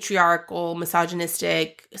a patriarchal,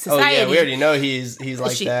 misogynistic society. Oh yeah, we already know he's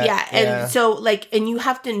like that. Yeah, and so and you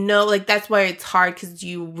have to know, that's why it's hard, because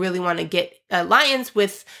you really want to get alliance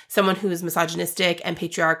with someone who is misogynistic and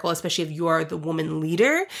patriarchal, especially if you are the woman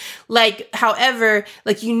leader. However,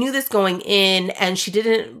 you knew this going in, and she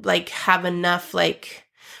didn't have enough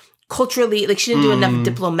culturally, she didn't do enough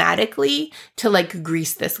diplomatically to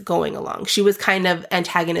grease this going along. She was kind of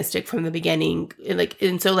antagonistic from the beginning,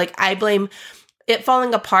 and so I blame it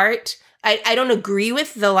falling apart. I don't agree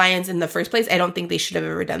with the alliance in the first place. I don't think they should have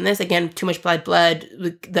ever done this. Again, too much blood.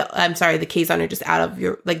 The Kazon are just out of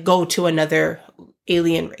your, go to another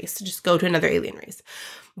alien race. Just go to another alien race.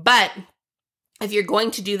 But if you're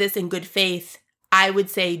going to do this in good faith, I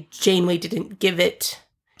would say Janeway didn't give it.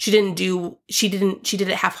 She did it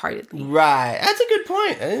half-heartedly. Right. That's a good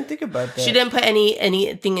point. I didn't think about that. She didn't put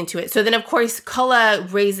anything into it. So then, of course, Kulla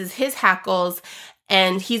raises his hackles,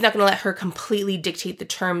 and he's not going to let her completely dictate the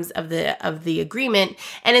terms of the agreement.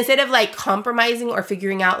 And instead of compromising or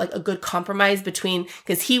figuring out a good compromise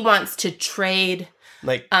because he wants to trade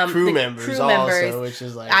crew members also, which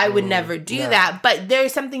is I would never do that. But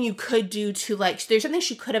there's something you could do to there's something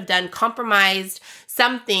she could have done, compromised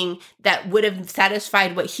something that would have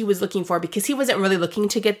satisfied what he was looking for, because he wasn't really looking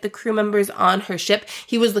to get the crew members on her ship.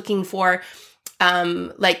 He was looking for,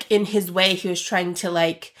 in his way, he was trying to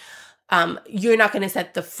you're not going to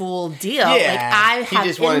set the full deal. I have he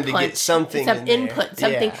just wanted to get something input.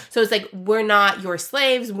 Yeah. So it's we're not your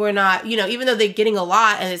slaves. We're not, even though they're getting a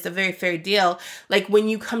lot and it's a very fair deal, when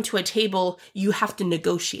you come to a table, you have to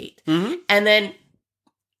negotiate. Mm-hmm. And then,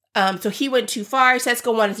 so he went too far.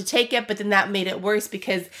 Seska wanted to take it, but then that made it worse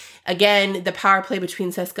because, again, the power play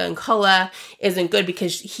between Seska and Kulla isn't good,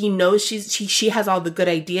 because he knows she has all the good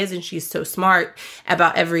ideas and she's so smart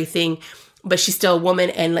about everything. But she's still a woman,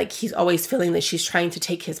 and he's always feeling that she's trying to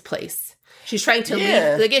take his place. She's trying to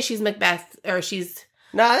lead. Again, she's Macbeth, or she's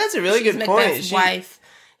that's a really good Macbeth's point. Wife,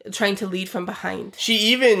 trying to lead from behind. She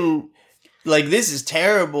even this is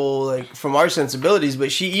terrible, from our sensibilities,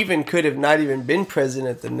 but she even could have not even been present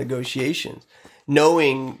at the negotiations,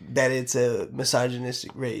 knowing that it's a misogynistic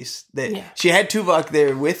race. That she had Tuvok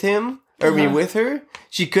there with him, or with her.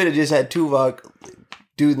 She could have just had Tuvok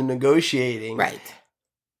do the negotiating, right?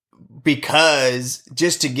 Because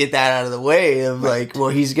just to get that out of the way of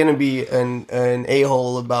he's going to be an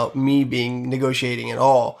a-hole about me being negotiating at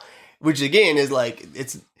all, which again is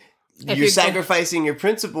you're sacrificing your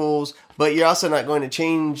principles, but you're also not going to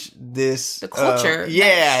change the culture.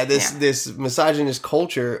 This misogynist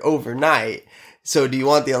culture overnight. So do you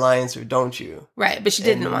want the alliance or don't you? Right, but she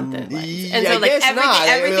didn't want the alliance. And so, I guess not.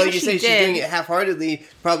 Everything you say she's doing it half-heartedly,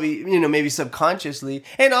 probably, maybe subconsciously.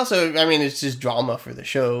 And also, it's just drama for the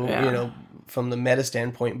show, from the meta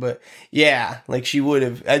standpoint. But yeah, she would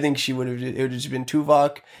have, I think she would have, it would have just been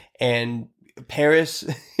Tuvok and Paris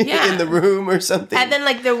in the room or something. And then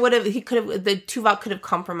the Tuvok could have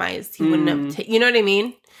compromised. He wouldn't have, you know what I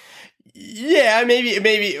mean? Yeah,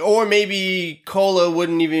 maybe Kulla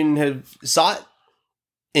wouldn't even have sought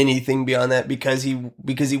anything beyond that because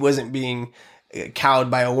he wasn't being cowed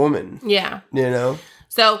by a woman. Yeah.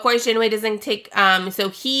 So of course Janeway doesn't take. So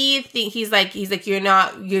he's like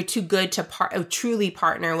you're too good to truly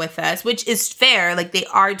partner with us, which is fair. They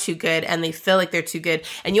are too good, and they feel like they're too good,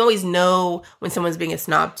 and you always know when someone's being a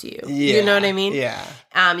snob to you. Yeah. You know what I mean? Yeah.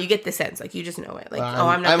 You get the sense, you just know it.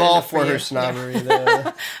 I'm not. I'm all for her snobbery.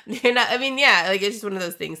 Though. You're not. It's just one of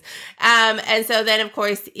those things. And so then of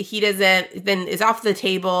course he doesn't. Then is off the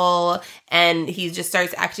table, and he just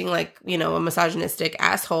starts acting like a misogynistic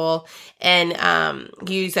asshole, and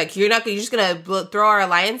he's like, you're just gonna throw our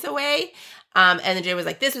alliance away. And then Janeway's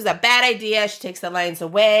like, this was a bad idea. She takes the alliance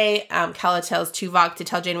away. Kala tells Tuvok to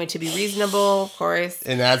tell Janeway to be reasonable, of course.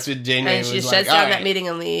 And that's what Janeway was like. And she shuts down that meeting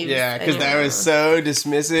and leaves. Yeah, because that was so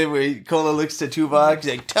dismissive. Where Kala looks to Tuvok,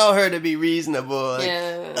 she's like, tell her to be reasonable.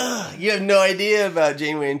 Like, you have no idea about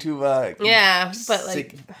Janeway and Tuvok. Yeah, but like...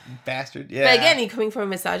 Sick bastard. Yeah. But again, you're coming from a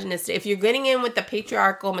misogynistic... If you're getting in with the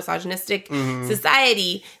patriarchal, misogynistic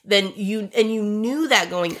society, then you knew that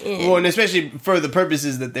going in. Well, and especially for the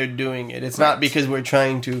purposes that they're doing it. It's not because we're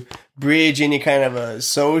trying to bridge any kind of a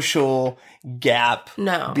social gap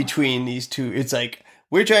between these two. It's like,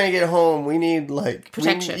 we're trying to get home. We need, like...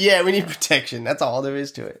 protection. We need protection. That's all there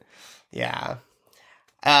is to it. Yeah.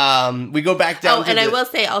 We go back down to I will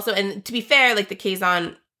say also, and to be fair, like, the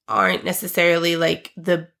Kazon aren't necessarily, like,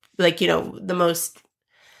 the most...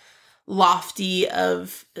 lofty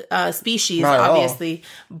of species, obviously,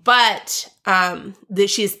 but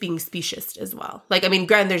she is being specious as well. Like, I mean,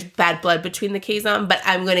 granted, there's bad blood between the Kazon, but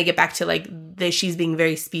I'm going to get back to like she's being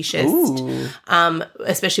very specious,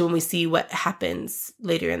 especially when we see what happens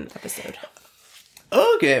later in the episode.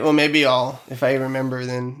 Okay, well, maybe if I remember,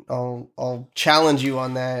 then I'll challenge you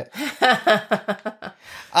on that.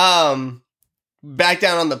 Back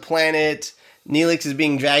down on the planet. Neelix is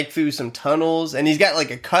being dragged through some tunnels, and he's got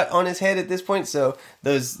like a cut on his head at this point. So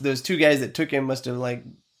those two guys that took him must have like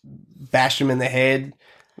bashed him in the head.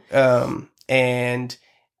 And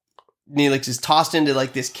Neelix is tossed into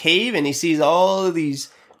like this cave, and he sees all of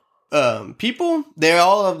these people. They're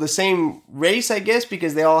all of the same race, I guess,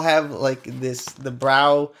 because they all have like this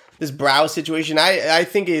brow situation. I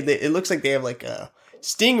think it looks like they have like a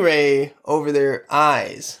stingray over their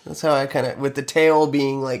eyes. That's how I kind of, with the tail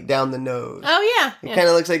being like down the nose. Oh yeah, it kind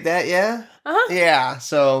of looks like that. Yeah, yeah.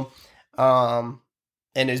 So, and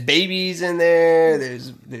there's babies in there.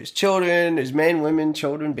 There's children. There's men, women,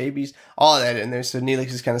 children, babies, all of that in there. So Neelix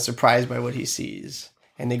is kind of surprised by what he sees,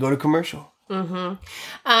 and they go to commercial.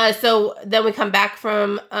 So then we come back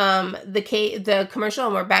from the commercial,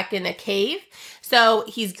 and we're back in a cave. So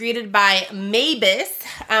he's greeted by Mavis,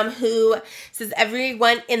 who says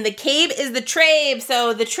everyone in the cave is the Trabe.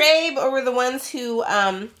 So the Trabe were the ones who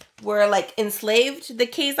were like enslaved the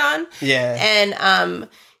Kazon. Yeah. And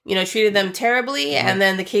treated them terribly, and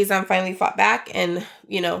then the Kazon finally fought back and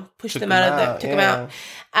pushed them out. Took them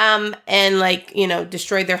out. And like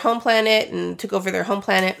destroyed their home planet and took over their home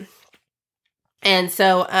planet. And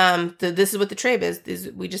so this is what the Trabe is.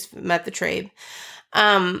 We just met the Trabe.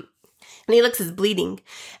 Neelix is bleeding,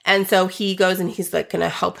 and so he goes and he's like gonna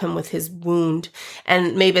help him with his wound.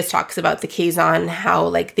 And Mavis talks about the Kazon, how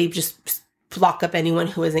like they just lock up anyone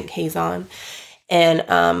who isn't Kazon, and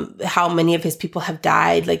how many of his people have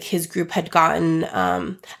died. Like his group had gotten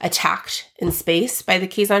attacked in space by the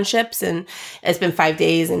Kazon ships, and it's been 5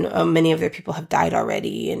 days, and many of their people have died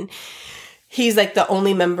already. And he's like the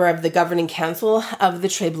only member of the governing council of the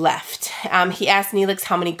Trabe left. He asked Neelix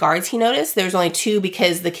how many guards he noticed. There was only 2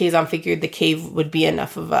 because the Kazon figured the cave would be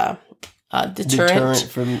enough of a deterrent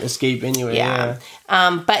from escape anyway. Yeah.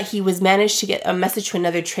 But he managed to get a message to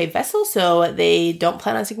another Trabe vessel, so they don't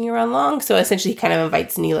plan on sticking around long. So essentially, he kind of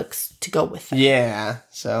invites Neelix to go with them. Yeah.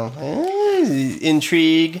 So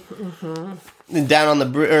intrigue. And down on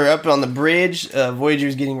up on the bridge,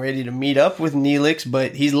 Voyager's getting ready to meet up with Neelix,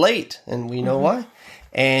 but he's late, and we know why.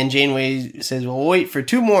 And Janeway says, "We'll wait for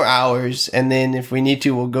 2 more hours, and then if we need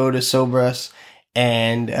to, we'll go to Sobras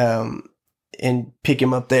and pick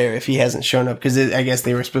him up there if he hasn't shown up, because I guess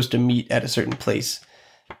they were supposed to meet at a certain place,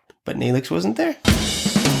 but Neelix wasn't there."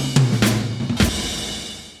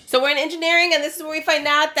 So we're in engineering, and this is where we find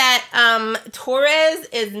out that Torres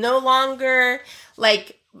is no longer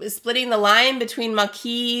like splitting the line between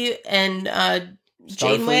Maquis and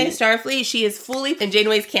Janeway, Starfleet. She is fully in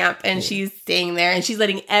Janeway's camp, and she's staying there, and she's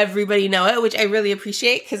letting everybody know it, which I really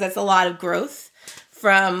appreciate, because that's a lot of growth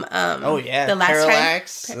from the last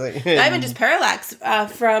Parallax. time. Not even just Parallax,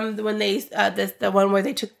 from when they the one where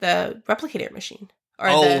they took the replicator machine.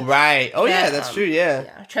 Right. That's true.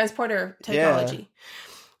 Yeah. Transporter technology.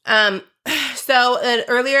 Yeah. So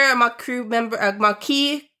earlier, a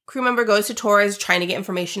Maquis crew member goes to Torres trying to get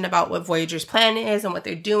information about what Voyager's plan is and what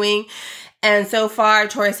they're doing. And so far,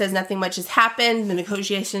 Torres says nothing much has happened. The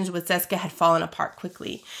negotiations with Seska had fallen apart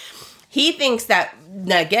quickly. He thinks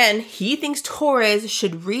Torres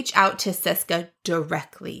should reach out to Seska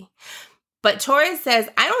directly. But Torres says,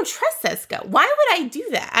 I don't trust Seska. Why would I do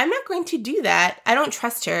that? I'm not going to do that. I don't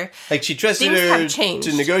trust her. Like, she trusted her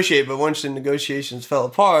to negotiate, but once the negotiations fell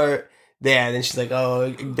apart, then she's like,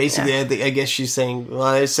 basically, I guess she's saying,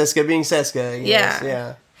 well, it's Seska being Seska. I guess.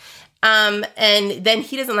 Yeah. And then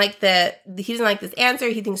he doesn't like this answer.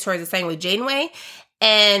 He thinks Torres is siding with Janeway.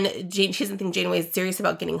 And she doesn't think Janeway is serious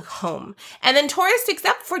about getting home. And then Torres sticks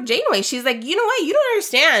up for Janeway. She's like, you know what? You don't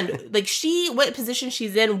understand. Like, what position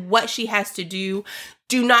she's in, what she has to do.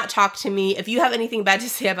 Do not talk to me. If you have anything bad to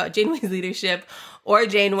say about Janeway's leadership or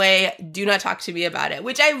Janeway, do not talk to me about it.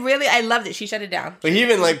 Which I loved it. She shut it down. But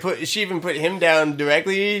she even put him down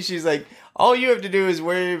directly. She's like, all you have to do is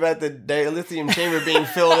worry about the dilithium chamber being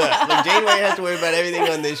filled up. Like, Janeway has to worry about everything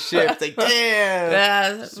on this ship. It's like,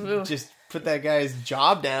 damn. Just put that guy's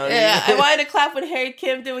job down. Yeah, I wanted to clap when Harry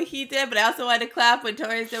Kim did what he did, but I also wanted to clap when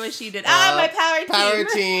Torres did what she did. My power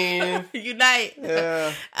team. Unite.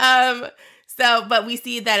 Yeah. But we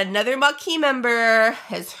see that another Maquis member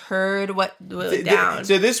has heard what went down.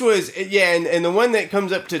 So this was, and the one that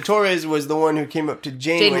comes up to Torres was the one who came up to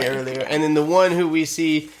Janeway earlier. And then the one who we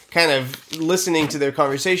see kind of listening to their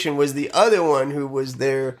conversation was the other one who was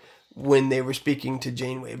there when they were speaking to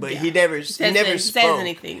Janeway. But he never spoke. Says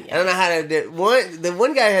anything. Yeah. I don't know how to do the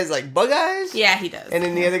one guy has like bug eyes. Yeah, he does. And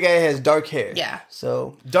then the other guy has dark hair. Yeah.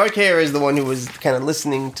 So dark hair is the one who was kind of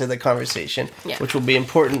listening to the conversation, which will be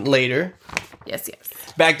important later. Yes.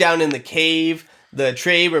 Back down in the cave, the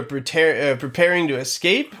Trabe are preparing to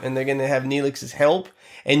escape, and they're going to have Neelix's help.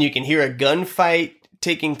 And you can hear a gunfight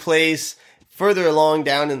taking place further along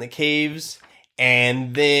down in the caves.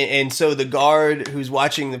 And so the guard who's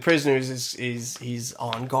watching the prisoners he's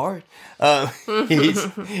on guard.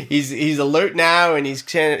 He's alert now, and he's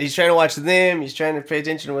trying to watch them. He's trying to pay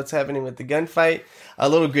attention to what's happening with the gunfight. A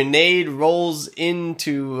little grenade rolls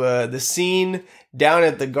into the scene down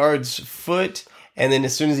at the guard's foot, and then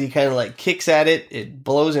as soon as he kind of like kicks at it, it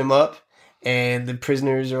blows him up. And the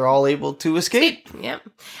prisoners are all able to escape. Yep.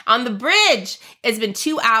 On the bridge, it's been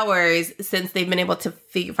 2 hours since they've been able to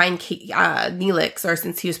find Neelix, or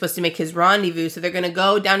since he was supposed to make his rendezvous. So they're going to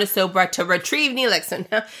go down to Sobra to retrieve Neelix. So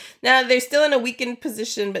now they're still in a weakened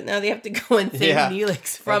position, but now they have to go and save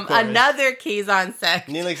Neelix from another Kazon sect.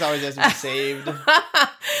 Neelix always has to be saved.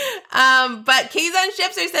 But Kazon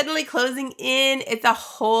ships are suddenly closing in. It's a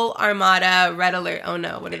whole armada. Red alert. Oh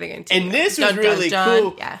no, what are they going to do? And this was really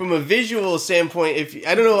cool from a visual standpoint.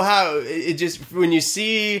 I don't know how it just, when you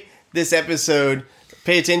see this episode,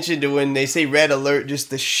 pay attention to when they say red alert, just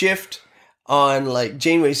the shift on like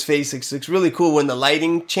Janeway's face looks really cool when the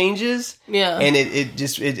lighting changes. Yeah. And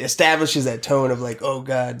it establishes that tone of like, oh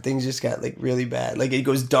god, things just got like really bad. Like it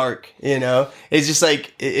goes dark, you know? It's just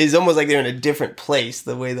like, it's almost like they're in a different place,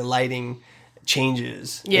 the way the lighting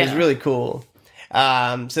changes. Yeah. It's really cool.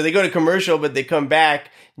 So they go to commercial, but they come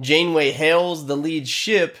back. Janeway hails the lead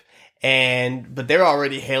ship, but they're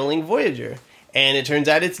already hailing Voyager. And it turns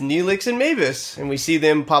out it's Neelix and Mavis. And we see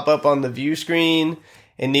them pop up on the view screen.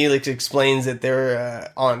 And Neelix explains that they're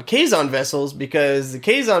on Kazon vessels because the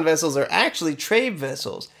Kazon vessels are actually Trabe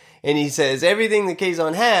vessels. And he says everything the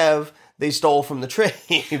Kazon have, they stole from the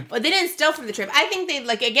Trabe. Well, they didn't steal from the Trabe. I think they,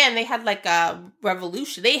 they had a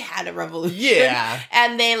revolution. They had a revolution. Yeah.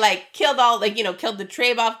 And they, killed killed the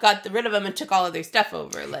Trabe off, got rid of them, and took all of their stuff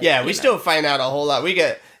over. We still find out a whole lot.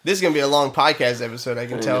 This is going to be a long podcast episode, I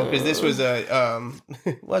can tell, because this was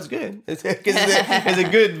it's good. It's a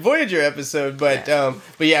good Voyager episode, but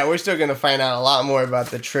we're still going to find out a lot more about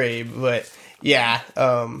the Trabe, but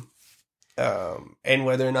and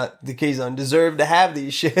whether or not the Kazon deserve to have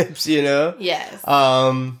these ships, you know? Yes.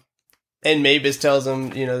 And Mavis tells him,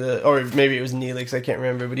 or maybe it was Neelix, I can't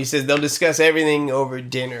remember, but he says they'll discuss everything over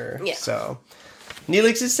dinner. Yeah. So,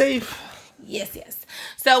 Neelix is safe. Yes.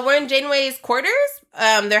 So we're in Janeway's quarters.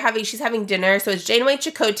 She's having dinner. So it's Janeway,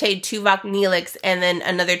 Chakotay, Tuvok, Neelix, and then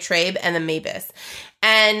another Trabe, and then Mavis.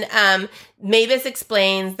 And Mavis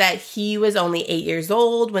explains that he was only 8 years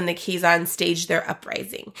old when the Kazon staged their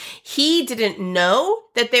uprising. He didn't know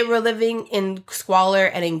that they were living in squalor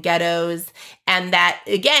and in ghettos. And that,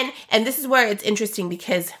 again, and this is where it's interesting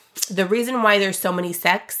because the reason why there's so many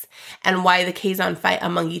sects and why the Kazon fight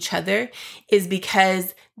among each other is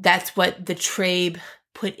because that's what the Trabe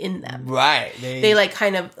put in them. Right. They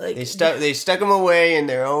stuck them away in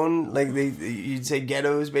their own, you'd say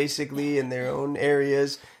ghettos, basically, in their own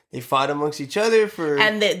areas. They fought amongst each other for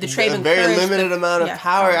and the Trabe a very limited amount of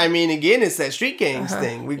power. I mean, again, it's that street gangs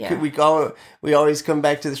thing. We always come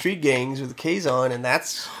back to the street gangs with the Kazon, and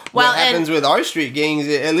that's what happens with our street gangs,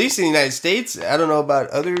 at least in the United States. I don't know about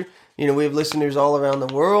other, we have listeners all around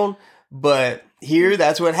the world, but here,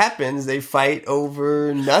 that's what happens. They fight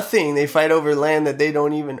over nothing. They fight over land that they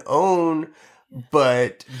don't even own.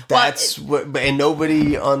 But and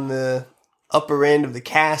nobody on the upper end of the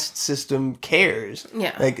caste system cares.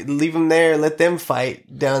 Yeah. Leave them there, let them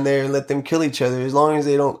fight down there, let them kill each other, as long as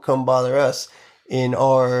they don't come bother us in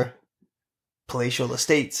our palatial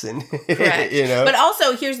estates and Correct. you know. But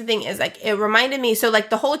also, here's the thing: is like it reminded me. So, like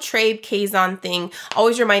the whole Trabe Kazan thing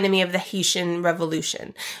always reminded me of the Haitian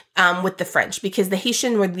Revolution with the French, because the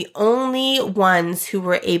Haitian were the only ones who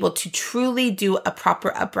were able to truly do a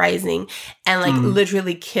proper uprising and like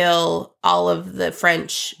literally kill all of the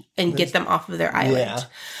French and get them off of their island.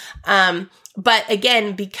 Yeah. But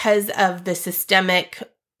again, because of the systemic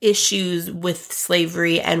issues with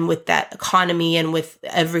slavery and with that economy and with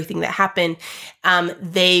everything that happened,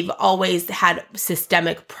 they've always had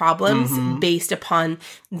systemic problems based upon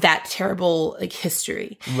that terrible like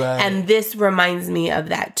history. Right. And this reminds me of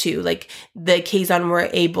that too. Like the Kazan were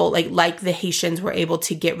able, like the Haitians were able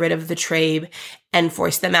to get rid of the Trabe and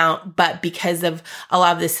force them out. But because of a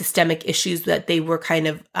lot of the systemic issues that they were kind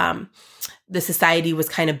of, the society was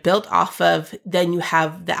kind of built off of, then you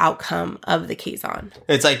have the outcome of the Kazan.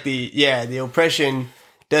 It's like the oppression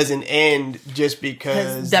doesn't end just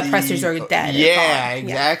because the oppressors are dead. Yeah,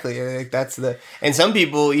 exactly. Yeah. Like that's and some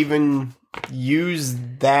people even use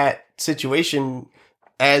that situation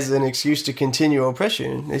as an excuse to continue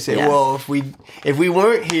oppression. They say, well, if we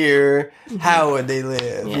weren't here, how would they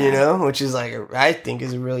live? Yeah. You know, which is like, I think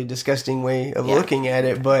is a really disgusting way of looking at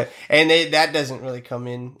it. But, that doesn't really come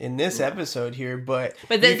in this episode here, but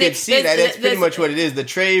you can see that it's pretty much what it is. The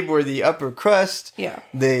Trabe were the upper crust. Yeah.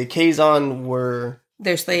 The Kazan were...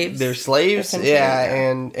 They're slaves.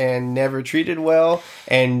 And never treated well,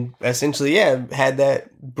 and essentially, had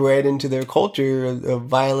that bred into their culture of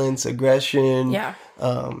violence, aggression,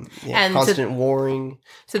 and constant warring.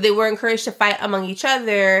 So they were encouraged to fight among each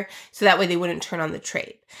other, so that way they wouldn't turn on the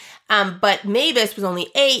Trabe. But Mavis was only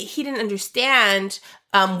 8. He didn't understand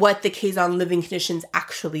what the Kazan living conditions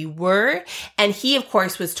actually were. And he, of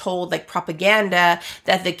course, was told, like propaganda,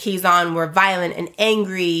 that the Kazan were violent and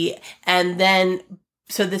angry. And then,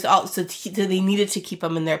 so they needed to keep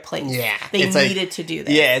them in their place. Yeah. They needed to do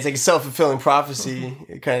that. Yeah, it's like a self-fulfilling prophecy.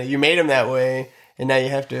 Kind of, you made them that way, and now you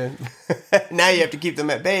have to, keep them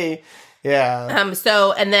at bay. Yeah.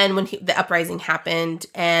 So, and then when the uprising happened,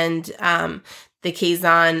 and, the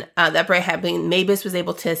Kazan, the uprising happened, Mavis was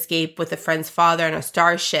able to escape with a friend's father on a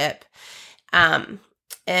starship. So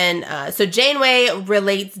Janeway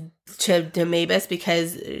relates to Mavis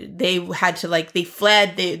because they had to, like, they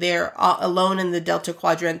fled. They're alone in the Delta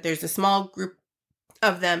Quadrant. There's a small group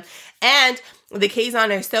of them. And the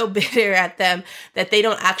Kazan are so bitter at them that they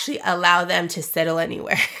don't actually allow them to settle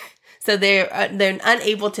anywhere. So they're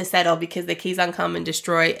unable to settle because the Kazan come and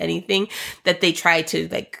destroy anything that they try to,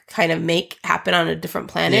 like, kind of make happen on a different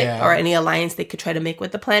planet or any alliance they could try to make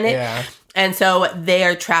with the planet. Yeah. And so they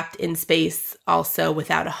are trapped in space also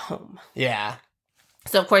without a home. Yeah.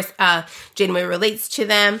 So, of course, Janeway relates to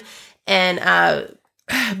them, and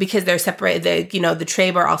because they're separated, the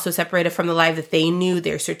Trabe are also separated from the life that they knew.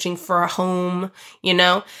 They're searching for a home,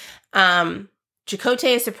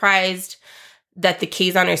 Chakotay is surprised that the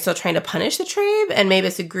Kazan are still trying to punish the Trabe, and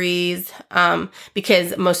Mavis agrees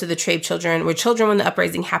because most of the Trabe children were children when the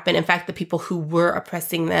uprising happened. In fact, the people who were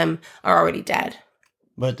oppressing them are already dead.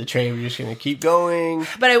 But the Trabe are just going to keep going.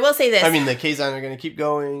 But I will say this. I mean, the Kazan are going to keep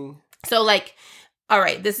going. So, like, all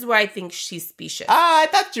right, this is where I think she's specious. I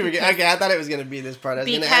thought you were going to... Okay, I thought it was going to be this part. I was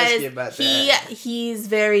going to ask you about that. He's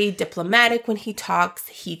very diplomatic when he talks.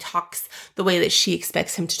 He talks the way that she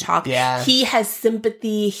expects him to talk. Yeah. He has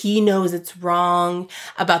sympathy. He knows it's wrong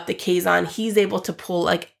about the Kazan. He's able to pull,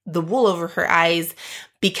 like, the wool over her eyes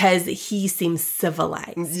because he seems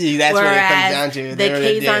civilized. Yeah, that's what it comes down to. The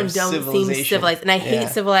Kazan don't seem civilized. And I hate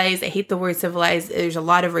civilized. I hate the word civilized. There's a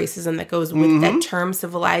lot of racism that goes with that term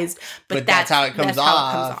civilized. But that's how it comes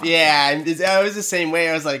off. Yeah, I was the same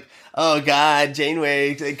way. I was like, oh God,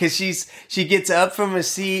 Janeway. Because she gets up from her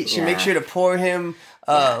seat. She makes sure to pour him...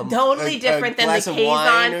 totally different than the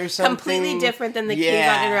Kazan. Completely different than the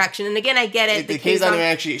Kazan interaction. And again, I get it. The Kazan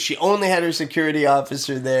interaction, she only had her security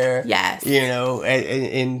officer there. Yes.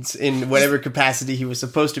 In whatever capacity he was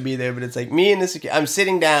supposed to be there. But it's like, me and I'm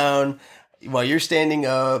sitting down while you're standing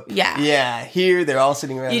up. Yeah. Yeah. Here, they're all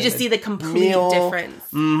sitting around. You just see the complete difference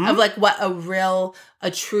of, like, what a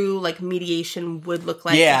true, like, mediation would look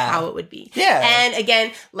like and how it would be. Yeah. And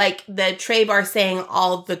again, like, the Trabe are saying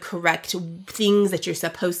all the correct things that you're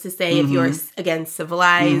supposed to say if you're, again,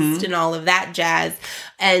 civilized and all of that jazz.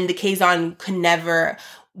 And the Kazan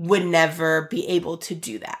would never be able to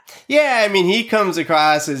do that. Yeah, I mean, he comes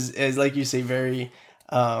across as like you say, very...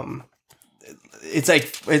 It's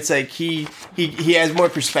like he has more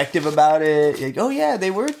perspective about it. Like, oh yeah, they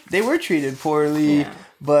were treated poorly,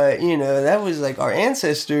 but, you know, that was like our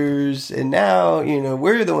ancestors, and now, you know,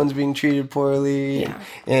 we're the ones being treated poorly. Yeah.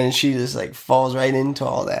 And she just like falls right into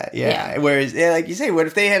all that. Yeah. Whereas, like you say, what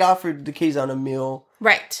if they had offered the Kazon a meal?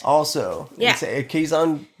 Right. Also. Yeah. It's a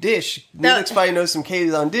Kazon dish. Neelix probably knows some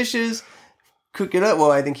Kazon dishes. Cook it up.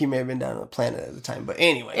 Well, I think he may have been down on the planet at the time, but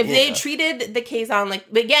anyway. If they had treated the Kazon like,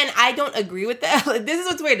 again, I don't agree with this is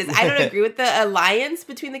what's weird is I don't agree with the alliance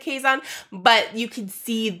between the Kazon, but you can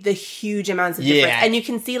see the huge amounts of difference, and you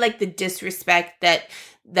can see like the disrespect that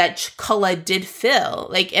Culla did feel,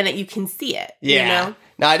 like, and that you can see it. Yeah. You know?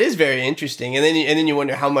 Now it is very interesting, and then you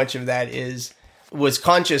wonder how much of that was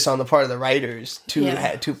conscious on the part of the writers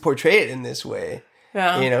to portray it in this way.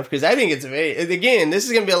 Yeah. You know, because I think again, this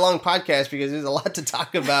is going to be a long podcast because there's a lot to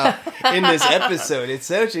talk about in this episode. It's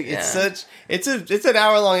an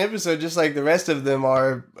hour-long episode, just like the rest of them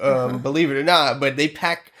are, believe it or not, but they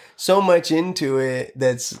pack so much into it.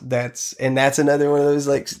 That's another one of those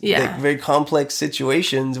like very complex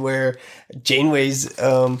situations where Janeway's,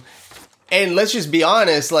 and let's just be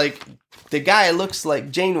honest, like the guy looks like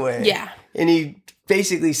Janeway. Yeah. And he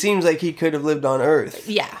basically seems like he could have lived on Earth.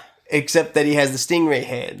 Yeah. Except that he has the stingray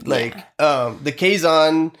head. Like, the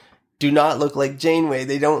Kazon do not look like Janeway.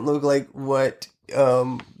 They don't look like what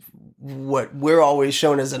we're always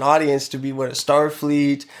shown as an audience to be what a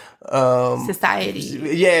Starfleet society.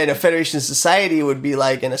 Yeah, and a Federation society would be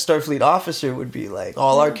like, and a Starfleet officer would be like.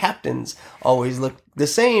 All our captains always look the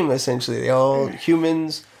same, essentially. They all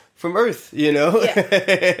humans from Earth, you know?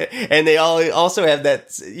 Yeah. And they all also have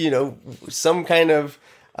that, you know, some kind of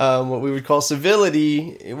what we would call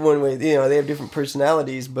civility in one way. You know, they have different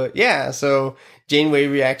personalities, but yeah, so Janeway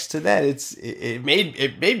reacts to that. It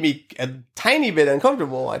made me a tiny bit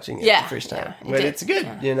uncomfortable watching it the first time. But it's good,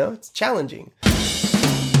 you know, it's challenging.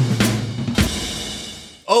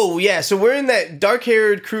 Oh yeah, so we're in that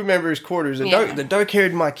dark-haired crew member's quarters, the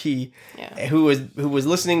dark-haired Maquis, who was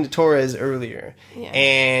listening to Torres earlier,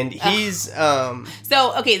 and he's So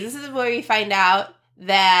okay, this is where we find out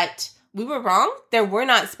that we were wrong. There were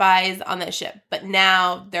not spies on that ship, but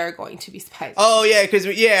now there are going to be spies. Oh yeah, because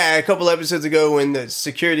a couple episodes ago when the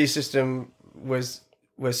security system was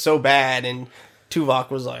so bad and Tuvok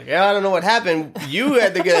was like, yeah, I don't know what happened. You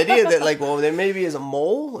had the good idea that like, well, there maybe is a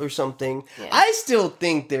mole or something. Yeah. I still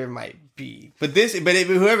think there might be, but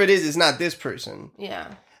whoever it is, it's not this person.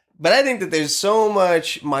 Yeah. But I think that there's so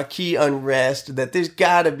much Maquis unrest that there's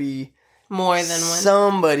got to be more than one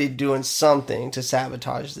somebody doing something to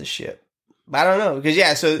sabotage the ship. I don't know,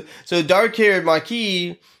 because so dark-haired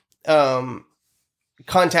Maquis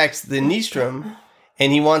contacts the Nistrum,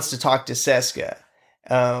 and he wants to talk to Seska.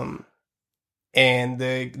 And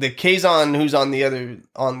the Kazon who's on the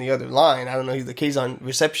other line, I don't know, he's the Kazon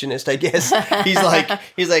receptionist, I guess. he's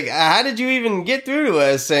like, how did you even get through to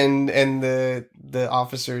us? And the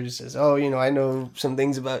officer says, oh, you know, I know some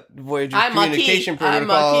things about Voyager communication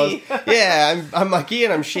protocols. Yeah, I'm Maquis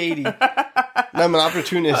and I'm shady. And I'm an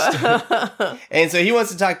opportunist. And so he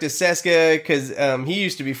wants to talk to Seska because he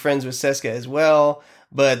used to be friends with Seska as well.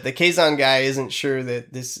 But the Kazon guy isn't sure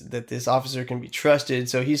that this officer can be trusted,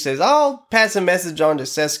 so he says, "I'll pass a message on to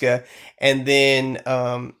Seska, and then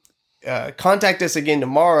contact us again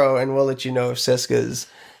tomorrow, and we'll let you know if Seska's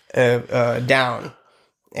down."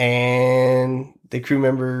 And the crew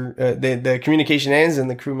member, the communication ends, and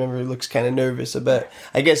the crew member looks kind of nervous about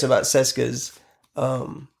Seska's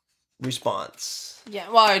response.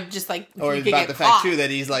 Yeah, well, or just like, or about the fact too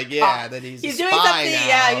that he's like, that he's a doing spy something. now.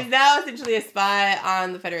 Yeah, he's now essentially a spy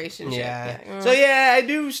on the Federation ship. Yeah. So I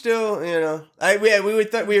do still, you know,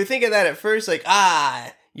 we were thinking that at first, like,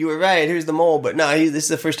 you were right. Here's the mole, but no, this is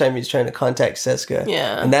the first time he's trying to contact Seska.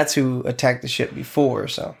 Yeah, and that's who attacked the ship before.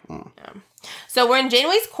 So. Yeah. So we're in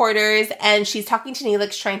Janeway's quarters, and she's talking to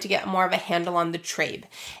Neelix, trying to get more of a handle on the Trabe,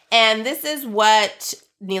 and this is what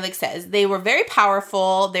Neelix says. They were very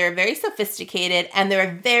powerful, they were very sophisticated, and they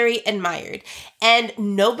were very admired. And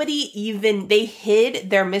they hid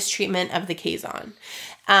their mistreatment of the Kazon.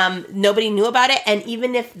 Nobody knew about it, and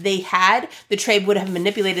even if they had, the Trabe would have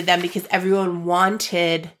manipulated them because everyone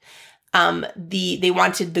wanted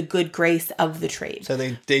the good grace of the Trabe. So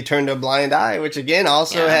they turned a blind eye, which again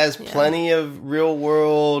also has plenty of real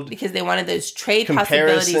world, because they wanted those trade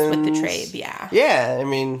possibilities with the Trabe. Yeah, I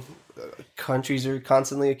mean, countries are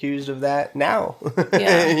constantly accused of that now.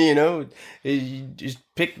 You know, you just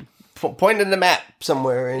point at the map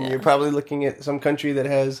somewhere, and you're probably looking at some country that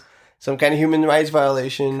has some kind of human rights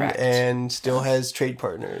violation. Correct. And still has trade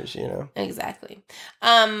partners, you know. Exactly.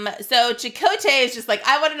 So Chakotay is just like,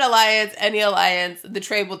 I want an alliance, any alliance, the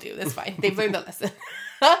Trabe will do. That's fine. They've learned the lesson.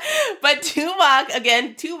 But Tuvok,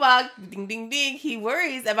 ding, ding, ding, he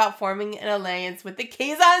worries about forming an alliance with the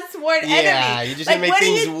Kazon sworn enemy. Yeah, you just like, make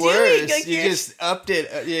things worse. Like, you just upped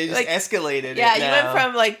it. You just escalated yeah, it. You now. went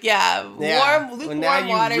from warm, lukewarm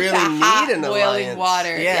water really to hot an boiling alliance.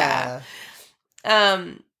 water. Yeah.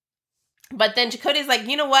 But then Chakotay's like,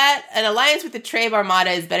 you know what? An alliance with the Trabe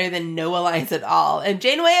Armada is better than no alliance at all. And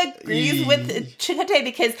Janeway agrees with Chakotay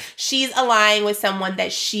because she's allying with someone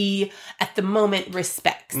that she, at the moment,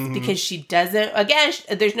 respects. Because she doesn't, again,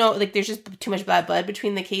 there's just too much bad blood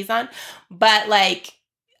between the Kazon. But, like,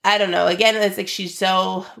 I don't know. Again, it's like she's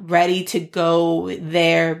so ready to go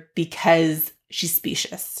there because she's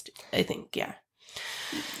specious, I think, yeah.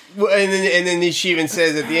 Well, and then she even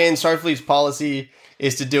says at the end, Starfleet's policy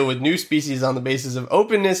is to deal with new species on the basis of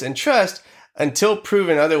openness and trust until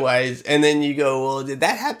proven otherwise. And then you go, well, did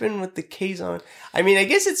that happen with the Kazon? I mean, I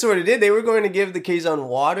guess it sort of did. They were going to give the Kazon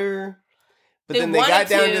water, but then they got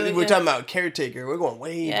down to we're talking about caretaker. We're going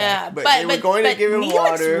way back. But they were going to give him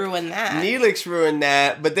water. Neelix ruined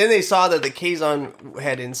that. But then they saw that the Kazon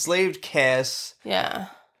had enslaved Kes. Yeah.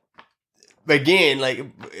 Again,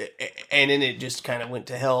 and then it just kind of went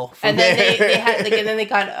to hell. And then they had, and then they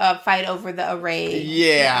got a fight over the array.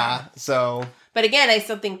 Yeah. So, but again, I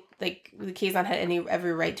still think the Kazon had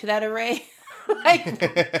every right to that array.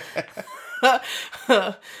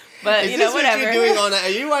 But is you this know, whatever. What you're doing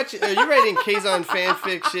are you writing Kazon fan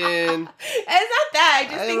fiction? It's not that. I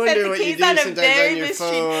just think that the Kazon are very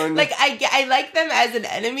mistreated. Like I like them as an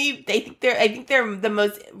enemy. I think they're the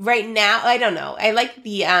most right now. I don't know. I like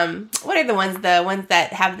the what are the ones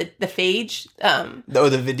that have the phage? The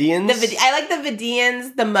Vidians. I like the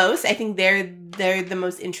Vidians the most. I think they're the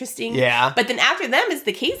most interesting. Yeah. But then after them is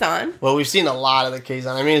the Kazon. Well, we've seen a lot of the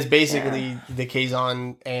Kazon. I mean, it's basically the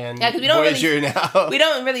Kazon and Voyager now. We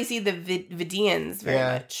don't really see the Vidians very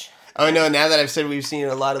much. Oh no! Now that I've said we've seen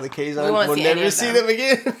a lot of the Kazon, we'll never see them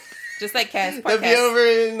again. Just like Kes. They'll be over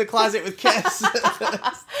in the closet with Kes.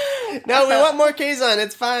 No, we want more Kazon.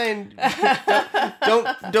 It's fine.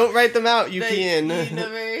 Don't write them out, UPN.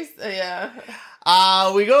 Universe, yeah.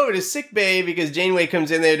 We go over to sickbay because Janeway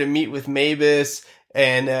comes in there to meet with Mavis.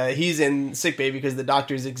 And he's in sickbay because the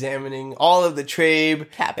doctor's examining all of the Trabe.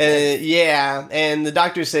 And the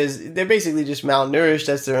doctor says they're basically just malnourished.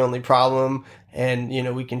 That's their only problem. And,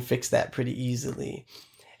 we can fix that pretty easily.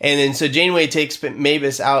 And then so Janeway takes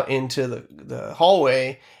Mavis out into the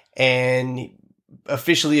hallway and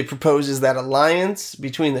officially proposes that alliance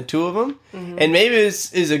between the two of them. Mm-hmm. And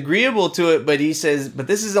Mavis is agreeable to it, but he says, but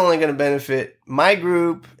this is only going to benefit my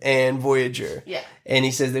group and Voyager. Yeah. And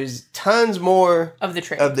he says there's tons more of the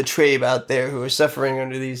Trabe out there who are suffering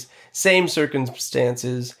under these same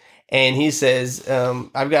circumstances. And he says,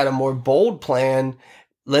 I've got a more bold plan.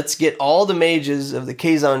 Let's get all the mages of the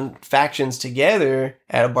Kazon factions together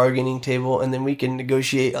at a bargaining table, and then we can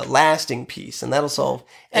negotiate a lasting peace, and that'll solve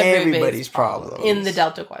everybody's problems. In the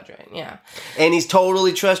Delta Quadrant, yeah. And he's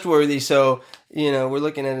totally trustworthy, so, we're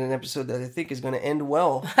looking at an episode that I think is going to end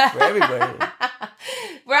well for everybody.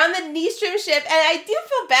 We're on the Nystrom ship, and I do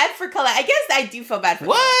feel bad for Colette. I guess I do feel bad for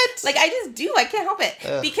What? Colette. I just do. I can't help it.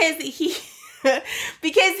 Because he's,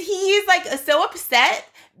 so upset.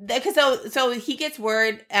 So he gets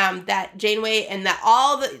word that Janeway and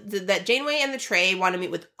that Janeway and the Trabe want to meet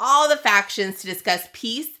with all the factions to discuss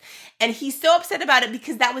peace, and he's so upset about it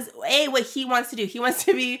because that was what he wants to do. He wants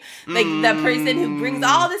to be the person who brings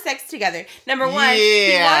all the sex together. Number one,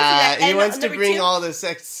 he wants to bring all the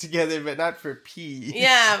sex together, but not for peace.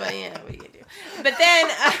 Yeah, what are you gonna do? But then.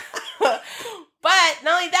 But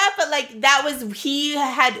not only that, but he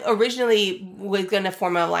had originally was going to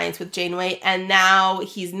form an alliance with Janeway, and now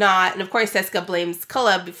he's not. And of course, Seska blames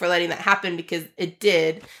Kula for letting that happen because it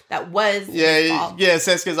did. That was his fault. Yeah.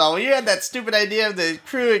 Seska's all, you had that stupid idea of the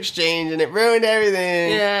crew exchange, and it ruined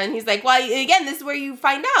everything. Yeah, and he's like, well, again, this is where you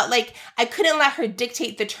find out. I couldn't let her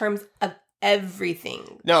dictate the terms of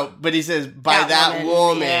everything. No, but he says by that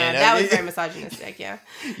woman. Yeah, that was very misogynistic. Yeah,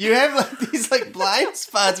 you have these blind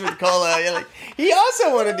spots with Kula. You're he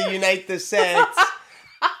also wanted to unite the sets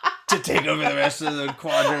to take over the rest of the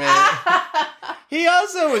quadrant. He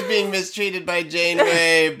also was being mistreated by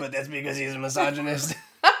Janeway, but that's because he's a misogynist.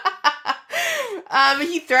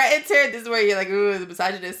 He threatens her. This is where you're ooh, the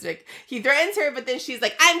misogynistic. He threatens her, but then she's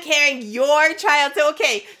like, I'm carrying your child. So,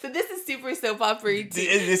 okay. So this is super soap opera.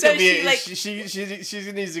 This will be,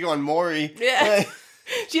 she needs to go on Maury. Yeah.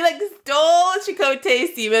 She stole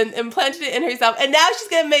Chakotay's semen, implanted it in herself, and now she's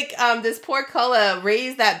gonna make this poor Kula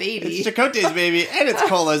raise that baby. It's Chakotay's baby, and it's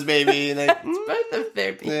Kula's baby. It's both of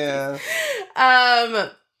their babies. Yeah.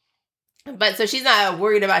 But so she's not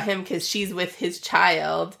worried about him because she's with his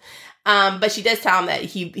child. But she does tell him that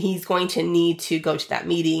he's going to need to go to that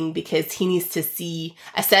meeting because he needs to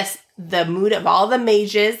assess the mood of all the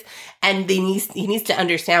mages, and he needs to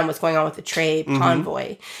understand what's going on with the Trabe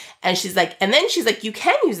convoy. And she's like, you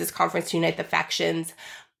can use this conference to unite the factions,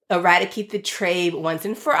 eradicate the Trabe once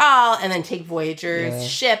and for all, and then take Voyager's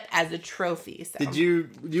ship as a trophy. So. Did you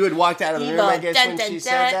had walked out of the room, I guess, when she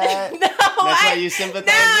said that? No, that's why you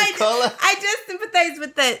sympathize with Kola? I just sympathize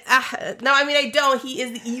with the... no, I mean, I don't. He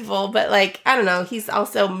is evil, but, like, I don't know. He's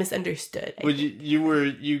also misunderstood. Would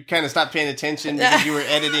you kind of stopped paying attention because you were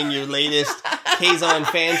editing your latest Kazon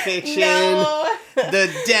fan fiction? No.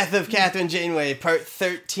 The Death of Catherine Janeway, part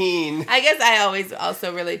 13. I guess I always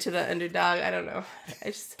also relate to the underdog. I don't know. I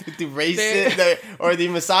just... The racist or the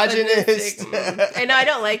misogynist. I know, I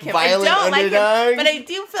don't like him. Violent I don't underdog. like him, but I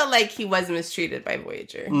do feel like he was mistreated by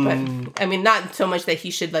Voyager. But I mean, not so much that he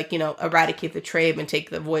should eradicate the Trabe and take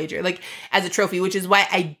the Voyager as a trophy, which is why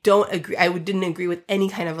I don't agree. I didn't agree with any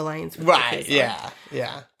kind of alliance with right? the Kazon.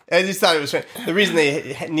 Yeah. I just thought it was funny. The reason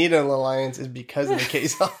they needed an alliance is because of the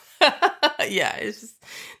Kazon. Yeah, it's just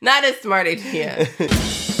not a smart idea.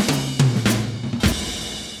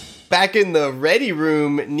 Back in the ready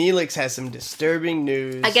room, Neelix has some disturbing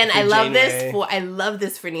news. Again, I love this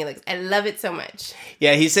for Neelix. I love it so much.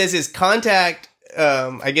 Yeah, he says his contact,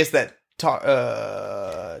 I guess that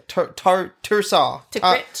Tursaw.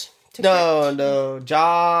 No,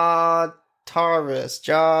 Taurus.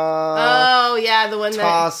 Oh, yeah, the one that...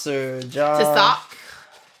 Tosser. Tasok?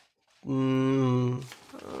 Oh,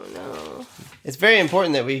 no. It's very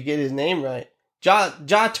important that we get his name right.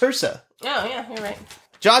 Tursa. Oh, yeah, you're right.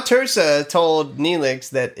 Tursa told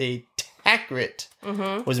Neelix that a Takrit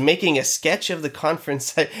was making a sketch of the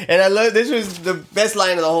conference site. And I love, this was the best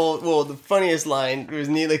line of the funniest line was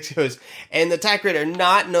Neelix goes, and the Takrit are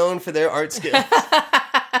not known for their art skills.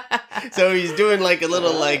 So he's doing like a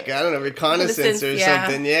little reconnaissance or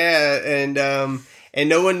something. Yeah. And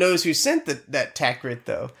no one knows who sent that Takrit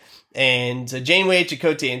though. And so Janeway,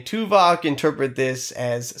 Chakotay, and Tuvok interpret this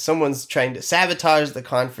as someone's trying to sabotage the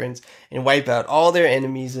conference and wipe out all their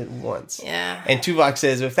enemies at once. Yeah. And Tuvok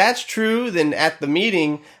says, if that's true, then at the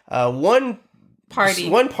meeting, one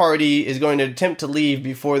party is going to attempt to leave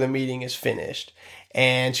before the meeting is finished.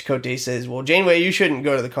 And Chakotay says, well, Janeway, you shouldn't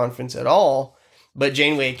go to the conference at all. But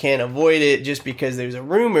Janeway can't avoid it just because there's a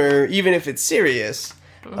rumor, even if it's serious.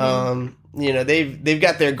 They've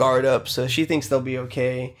got their guard up, so she thinks they'll be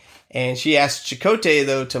okay. And she asks Chakotay,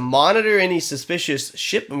 though, to monitor any suspicious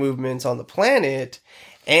ship movements on the planet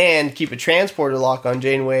and keep a transporter lock on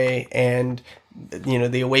Janeway and,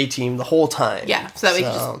 the away team the whole time. Yeah, so that we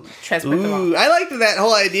can just transport them all. I liked that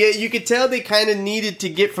whole idea. You could tell they kind of needed to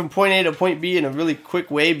get from point A to point B in a really quick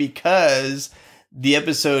way because the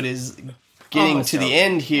episode is getting almost to the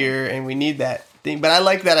end here and we need that thing. But I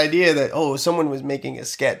like that idea that, someone was making a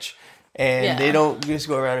sketch. And they don't just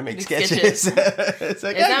go around and make sketches. It's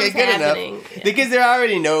like, okay, good enough. Yeah. Because they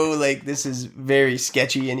already know, this is very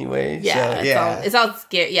sketchy anyway. Yeah, it's all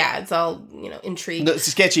scary. Yeah, it's all, intrigue. No,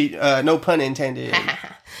 sketchy, no pun intended.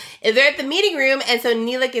 They're at the meeting room, and so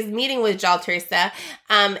Neelix is meeting with Jal Tursa,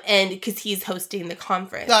 and because he's hosting the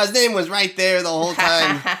conference. No, his name was right there the whole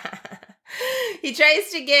time. He tries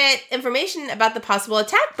to get information about the possible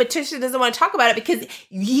attack, but Tursa doesn't want to talk about it because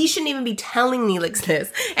he shouldn't even be telling Neelix this.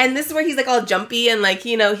 And this is where he's all jumpy and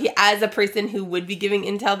he, as a person who would be giving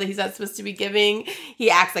intel that he's not supposed to be giving, he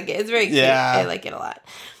acts like it. It's very cute. I like it a lot.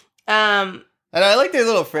 And I like their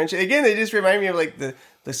little friendship. Again, they just remind me of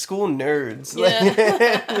the school nerds.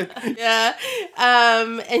 Yeah.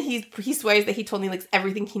 And he swears that he told Neelix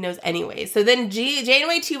everything he knows anyway. So then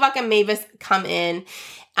Janeway, Tuvok, and Mavis come in.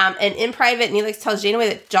 And in private, Neelix tells Janeway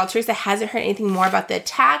that Jal Tursa hasn't heard anything more about the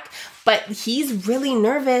attack, but he's really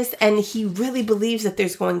nervous and he really believes that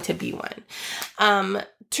there's going to be one.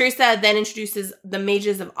 Tursa then introduces the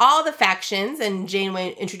mages of all the factions, and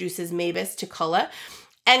Janeway introduces Mavis to Kola.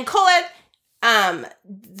 And Kola,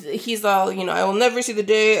 he's all, I will never see the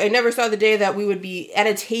day, I never saw the day that we would be at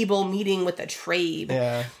a table meeting with a Trabe.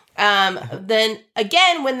 Yeah. Then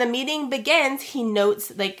again, when the meeting begins, he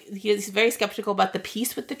notes, he's very skeptical about the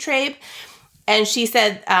peace with the Trabe. And she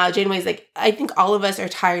said, Janeway's I think all of us are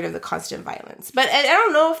tired of the constant violence. But I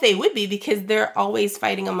don't know if they would be because they're always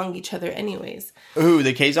fighting among each other anyways. Who,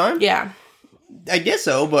 the Kazon? Yeah. I guess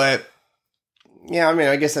so, but yeah,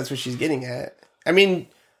 I guess that's what she's getting at.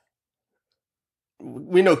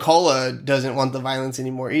 We know Kola doesn't want the violence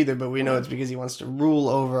anymore either, but we know it's because he wants to rule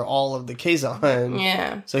over all of the Kazon.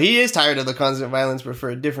 Yeah. So he is tired of the constant violence, but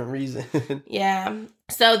for a different reason. Yeah.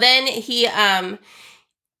 So then he,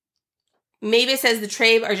 Mavis says the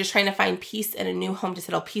Trabe are just trying to find peace and a new home to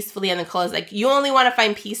settle peacefully. And then Kola's like, you only want to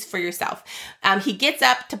find peace for yourself. He gets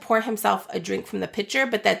up to pour himself a drink from the pitcher,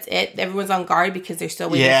 but that's it. Everyone's on guard because they're still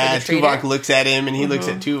waiting for the trader. Tuvok looks at him and he looks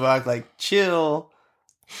at Tuvok like, chill.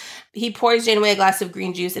 He pours Janeway a glass of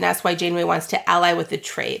green juice and asks why Janeway wants to ally with the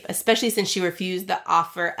Trabe, especially since she refused the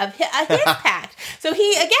offer of his pact. So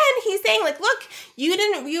he's saying like, look, you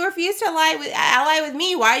refused to ally with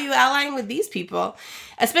me. Why are you allying with these people?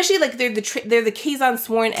 Especially like they're the Kazon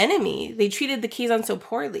sworn enemy. They treated the Kazon so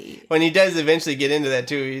poorly. When he does eventually get into that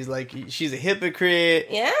too, he's like, she's a hypocrite.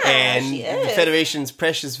 Yeah, and she is. The Federation's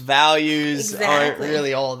precious values aren't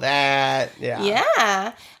really all that.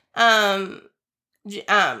 Yeah.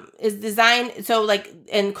 Is designed so like,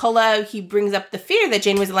 and Kola, he brings up the fear that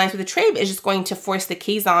Janeway's alliance with the Trabe is just going to force the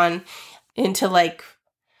Kazon into like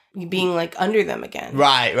being like under them again.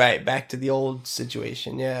 Right. Back to the old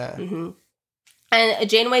situation. Yeah. Mm-hmm. And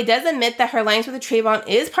Janeway does admit that her alliance with the Trayvon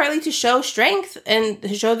is partly to show strength and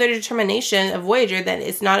to show their determination of Voyager. That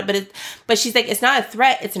it's not, but she's like, it's not a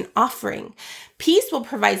threat; it's an offering. Peace will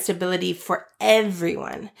provide stability for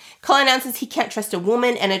everyone. Kola announces he can't trust a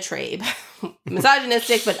woman and a Trabe.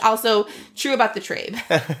 Misogynistic, but also true about the Trabe.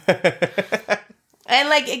 And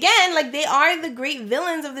like again, like they are the great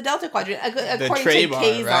villains of the Delta Quadrant, according to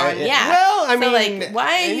Kazon. Right? Yeah. Well, I mean, like,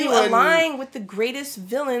 why are you aligning with the greatest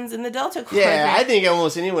villains in the Delta Quadrant? Yeah, I think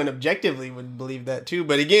almost anyone objectively would believe that too.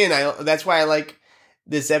 But again, that's why I like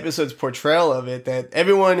this episode's portrayal of it. That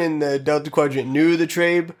everyone in the Delta Quadrant knew the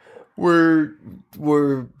Trabe were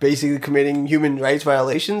basically committing human rights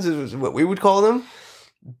violations, is what we would call them.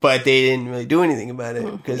 But they didn't really do anything about it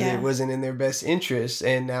because it wasn't in their best interest.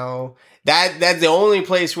 And now that's the only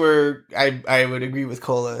place where I would agree with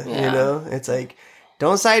Kola. Yeah. You know, it's like,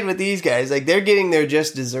 don't side with these guys. Like, they're getting their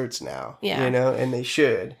just desserts now. Yeah. You know, and they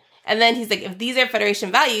should. And then he's like, if these are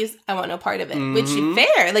Federation values, I want no part of it. Mm-hmm. Which,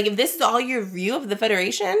 fair. Like, if this is all your view of the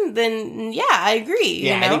Federation, then yeah, I agree.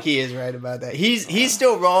 Yeah, you know? I think he is right about that. He's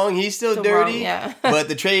still wrong. He's still dirty. Wrong, but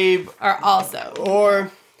the Trabe are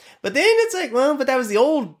also. But then it's like, well, but that was the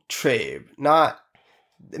old Trabe, not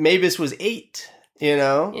Mavis was 8, you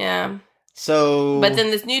know? Yeah. So. But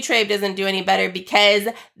then this new Trabe doesn't do any better because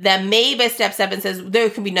the Mavis steps up and says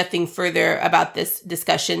there can be nothing further about this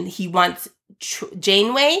discussion. He wants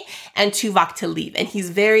Janeway and Tuvok to leave. And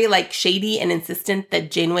he's very like shady and insistent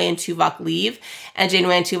that Janeway and Tuvok leave. And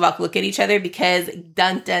Janeway and Tuvok look at each other because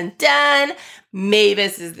dun dun dun,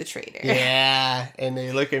 Mavis is the traitor. Yeah. And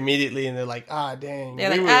they look immediately and they're like, dang.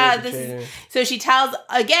 They're like, this is. So she tells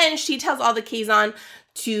all the Kazon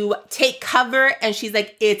to take cover, and she's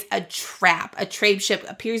like, it's a trap. A Trabe ship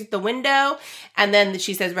appears at the window, and then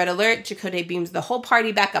she says, red alert. Chakotay beams the whole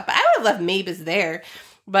party back up. I would have left Mavis there,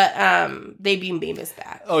 but they beam Mavis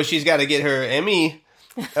back. Oh, she's got to get her Emmy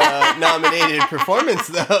nominated performance,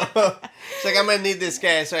 though. She's like, I'm going to need this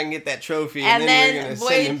guy so I can get that trophy, and then we're going to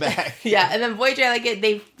send him back. Yeah, and then Voyager, like it,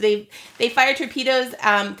 they fire torpedoes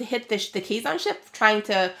to hit the Kazon ship, trying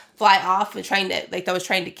to fly off and trying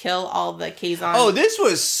to kill all the Kazon. Oh, this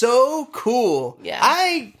was so cool. Yeah.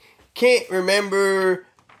 I can't remember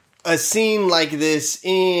a scene like this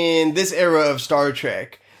in this era of Star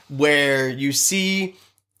Trek where you see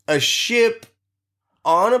a ship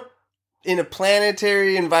in a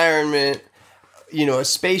planetary environment, a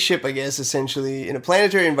spaceship, I guess, essentially, in a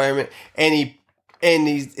planetary environment, and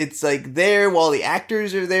it's like there while the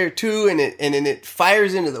actors are there too, and then it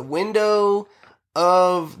fires into the window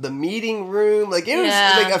of the meeting room. Like, it was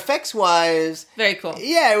like effects wise very cool.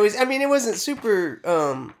 Yeah, it was. I mean, it wasn't super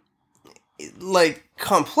like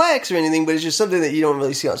complex or anything, but it's just something that you don't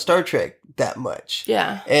really see on Star Trek that much.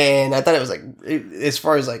 Yeah. And I thought it was like, as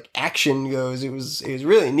far as like action goes, it was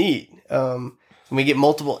really neat. And we get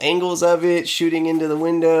multiple angles of it shooting into the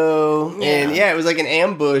window. Yeah. And it was like an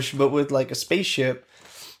ambush, but with like a spaceship.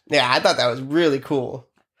 Yeah, I thought that was really cool.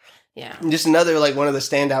 Yeah. And just another like one of the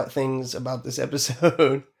standout things about this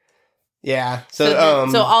episode. Yeah.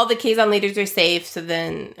 So all the Kazon leaders are safe. So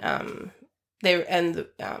then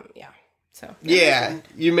So yeah,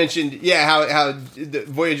 you mentioned how the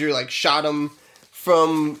Voyager like shot him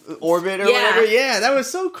from orbit or whatever. Yeah, that was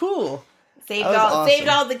so cool. Saved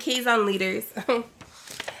all the Kazon leaders.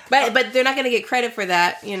 but they're not going to get credit for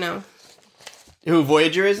that, Who,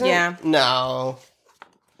 Voyager isn't? Yeah. No,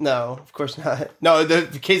 of course not. No,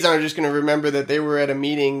 the Kazon are just going to remember that they were at a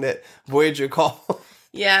meeting that Voyager called.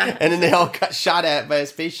 Yeah. And then they all got shot at by a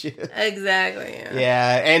spaceship. Exactly.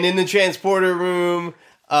 Yeah, and in the transporter room,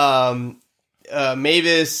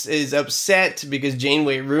 Mavis is upset because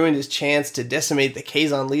Janeway ruined his chance to decimate the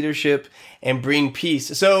Kazon leadership and bring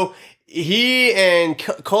peace. So he and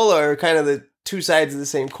Kola are kind of the two sides of the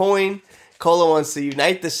same coin. Cola wants to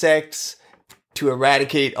unite the sects to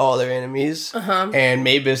eradicate all their enemies, and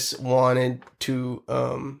Mavis wanted to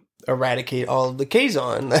eradicate all of the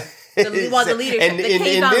Kazon. The leadership. And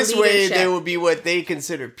the in this way, leadership. there will be what they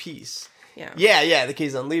consider peace. Yeah, the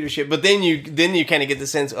Kazon leadership. But then you kind of get the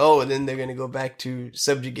sense, and then they're going to go back to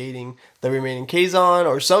subjugating the remaining Kazon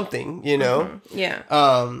or something, you know? Yeah.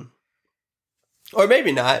 Or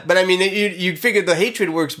maybe not. But I mean, you figure the hatred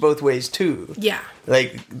works both ways too. Yeah.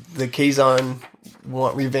 Like the Kazon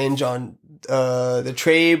want revenge on the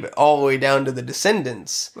Trabe all the way down to the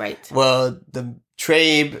descendants. Right. Well, the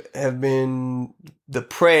Trabe have been the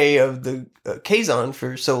prey of the Kazon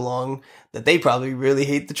for so long that they probably really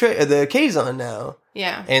hate the Kazon now.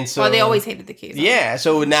 Yeah. And so they always hated the Kazon. Yeah.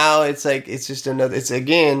 So now it's like it's just another. It's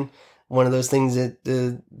again one of those things that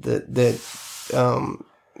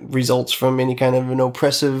results from any kind of an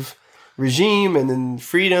oppressive regime, and then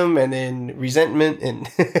freedom, and then resentment and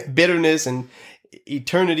bitterness and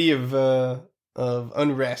eternity of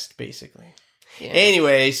unrest, basically. Yeah.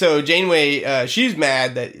 Anyway, so Janeway, she's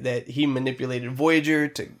mad that he manipulated Voyager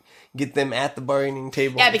to get them at the bargaining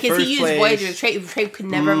table. Yeah, because he used Voyager. Voyager. Trabe could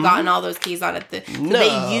never have gotten all those Kazon at the. So No.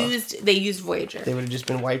 They used Voyager. They would have just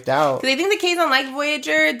been wiped out. Do they think the Kazon liked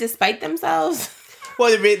Voyager despite themselves?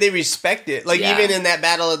 Well, they respect it. Like, even in that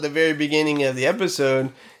battle at the very beginning of the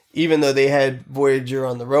episode, even though they had Voyager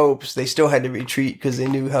on the ropes, they still had to retreat because they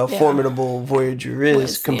knew how formidable Voyager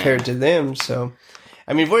is compared to them. So,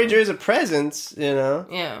 I mean, Voyager is a presence, you know?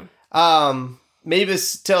 Yeah.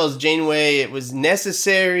 Mavis tells Janeway it was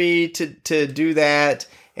necessary to do that,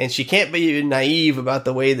 and she can't be naive about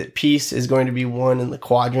the way that peace is going to be won in the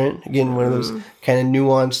quadrant. Again, one of those kind of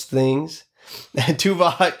nuanced things.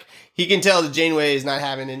 Tuvok, he can tell that Janeway is not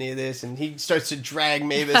having any of this, and he starts to drag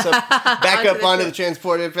Mavis back up onto the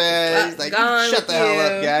transporter pad. He's like, shut the hell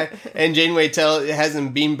up, guy. And Janeway has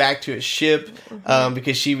him beamed back to his ship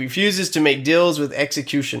because she refuses to make deals with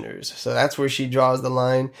executioners. So that's where she draws the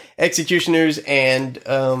line. Executioners and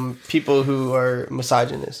people who are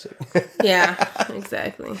misogynistic. Yeah,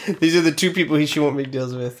 exactly. These are the two people she won't make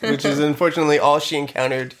deals with, which is unfortunately all she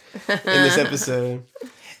encountered in this episode.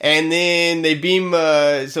 And then they beam,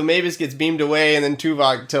 so Mavis gets beamed away, and then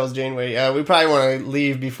Tuvok tells Janeway, we probably want to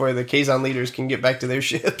leave before the Kazon leaders can get back to their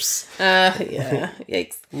ships. Yeah,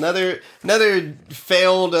 yikes. Another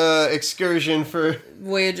failed excursion for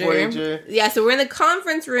Voyager. Yeah, so we're in the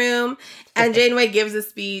conference room, and Janeway gives a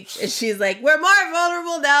speech, and she's like, we're more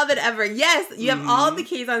vulnerable now than ever. Yes, you have all the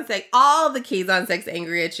Kazon sects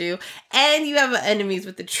angry at you, and you have enemies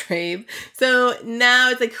with the Trabe. So now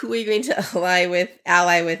it's like, who are you going to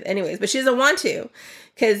ally with anyways? But she doesn't want to.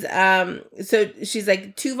 Because, so she's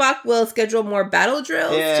like, Tuvok will schedule more battle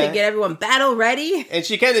drills to get everyone battle ready. And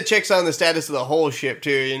she kind of checks on the status of the whole ship,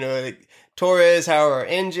 too. You know, like, Torres, how are our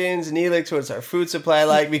engines? Neelix, what's our food supply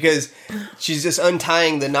like? Because she's just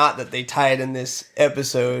untying the knot that they tied in this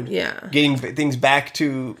episode. Yeah. Getting things back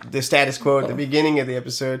to the status quo at the beginning of the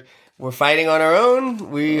episode. We're fighting on our own.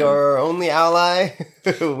 We are our only ally.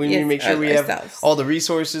 We need to make sure we have all the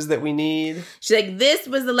resources that we need. She's like, this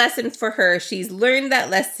was the lesson for her. She's learned that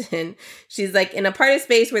lesson. She's like, in a part of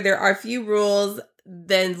space where there are few rules,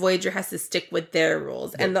 then Voyager has to stick with their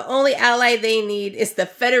rules. And the only ally they need is the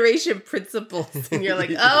Federation principles. And you're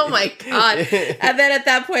like, oh my God. And then at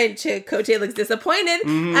that point, Chakotay looks disappointed,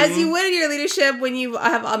 as you would in your leadership when you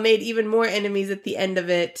have made even more enemies at the end of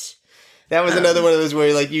it. That was another one of those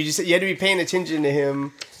where, like, you had to be paying attention to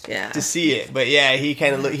him to see it. But yeah, he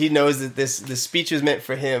kind of he knows that the speech is meant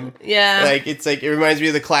for him. Yeah, like it reminds me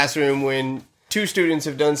of the classroom when two students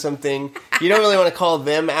have done something. You don't really want to call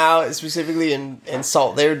them out specifically and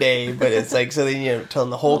salt their day, but it's like so then telling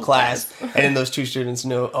the whole class, and then those two students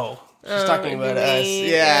know, she's talking about us.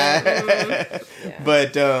 Yeah,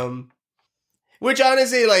 but which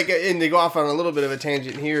honestly, like, and to go off on a little bit of a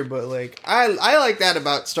tangent here, but like, I like that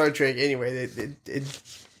about Star Trek anyway.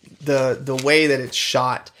 The way that it's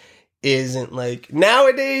shot isn't like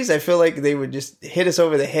nowadays. I feel like they would just hit us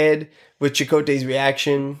over the head with Chakotay's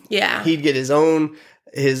reaction. Yeah, he'd get his own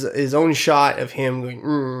shot of him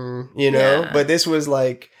going, Yeah. But this was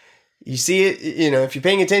like, you see it. If you're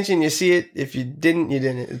paying attention, you see it. If you didn't, you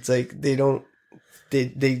didn't. It's like they don't. They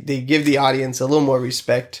give the audience a little more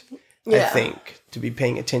respect. I think, to be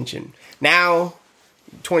paying attention. Now,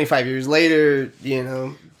 25 years later,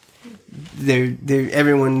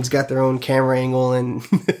 everyone's got their own camera angle, and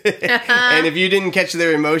and if you didn't catch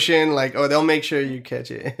their emotion, like, they'll make sure you catch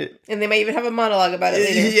it. And they might even have a monologue about it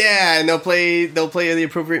later. Yeah, and they'll play the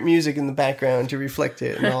appropriate music in the background to reflect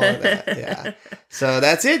it and all of that. Yeah. So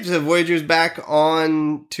that's it. So Voyager's back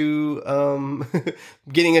on to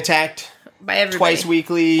getting attacked by everybody. Twice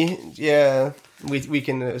weekly. Yeah, we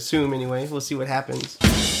can assume anyway. We'll see what happens.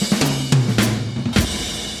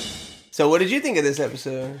 So what did you think of this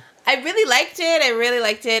episode? I really liked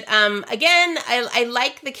it. Again, I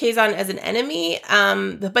like the Kazon as an enemy,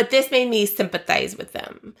 but this made me sympathize with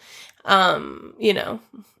them.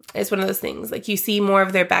 It's one of those things. Like, you see more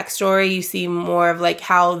of their backstory. You see more of, like,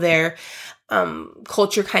 how their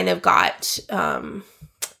culture kind of got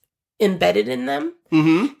embedded in them.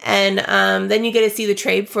 Mm-hmm. And then you get to see the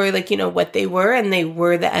trade for, like, what they were, and they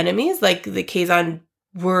were the enemies. Like, the Kazon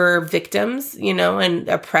were victims, and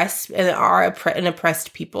oppressed, and are an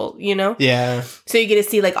oppressed people, Yeah. So you get to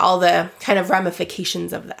see, like, all the kind of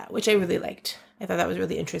ramifications of that, which I really liked. I thought that was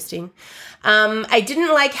really interesting. I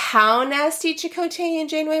didn't like how nasty Chakotay and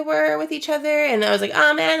Janeway were with each other, and I was like,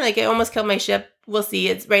 oh man, like, it almost killed my ship. We'll see.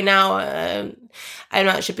 It's right now, I'm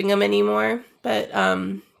not shipping them anymore, but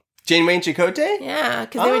Janeway and Chakotay? Yeah,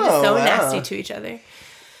 because they were just so nasty to each other.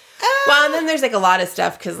 Well, and then there's, like, a lot of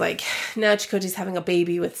stuff, because, like, now Chakotay's having a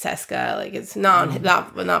baby with Seska. Like, it's not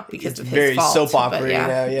because of his very fault. soap opera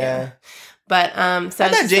now, yeah. But, so I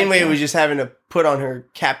thought Janeway was just having to put on her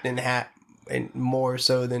captain hat, and more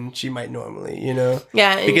so than she might normally,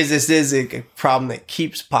 Yeah. Because this is a problem that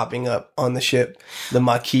keeps popping up on the ship. The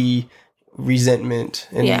Maquis resentment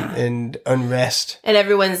and unrest, and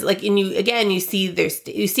everyone's like, and you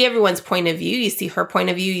see everyone's point of view. You see her point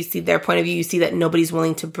of view, you see their point of view, you see that nobody's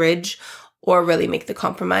willing to bridge or really make the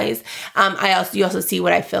compromise. You also see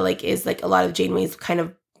what I feel like is, like, a lot of Janeway's kind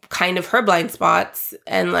of her blind spots,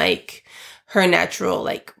 and, like, her natural,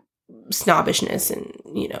 like, snobbishness and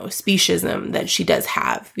speciesism that she does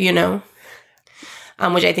have, which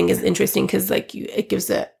I think is interesting, because, like,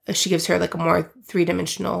 she gives her, like, a more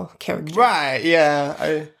 3-dimensional character. Right?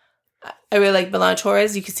 Yeah. I really like B'Elanna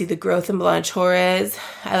Torres. You can see the growth in B'Elanna Torres.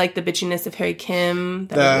 I like the bitchiness of Harry Kim.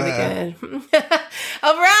 That was really good.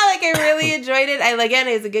 Overall, like, I really enjoyed it.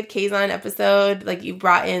 It was a good Kazon episode. Like, you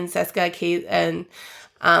brought in Seska and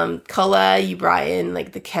Kulla. You brought in,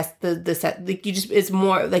 like, the set. Like, it's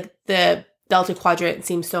more like the Delta Quadrant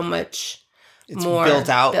seems so much. It's more built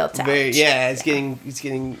out. It's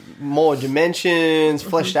getting more dimensions,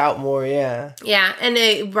 fleshed out more. Yeah. Yeah, and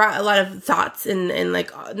it brought a lot of thoughts and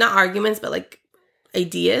like, not arguments, but, like,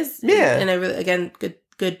 ideas. Yeah. And I really, again,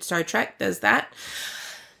 good Star Trek does that.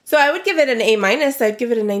 So I would give it an A-. I'd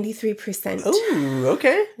give it a 93%. Ooh,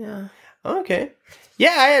 okay. Yeah. Okay.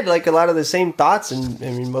 Yeah, I had, like, a lot of the same thoughts, and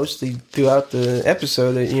I mean, mostly throughout the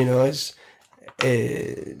episode.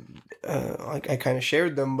 I kind of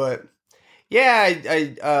shared them, but. Yeah,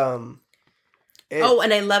 and I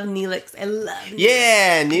love Neelix.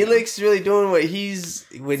 Yeah, Neelix really doing what he's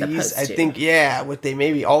I think, what they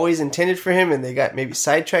maybe always intended for him, and they got maybe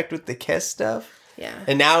sidetracked with the Kes stuff. Yeah.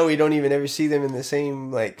 And now we don't even ever see them in the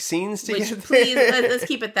same, like, scenes together. Which, please, let's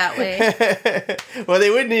keep it that way. Well,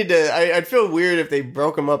 they would need to, I'd feel weird if they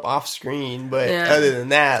broke them up off screen, but other than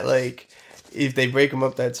that, like, if they break them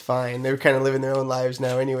up, that's fine. They're kind of living their own lives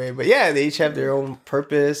now anyway. But yeah, they each have their own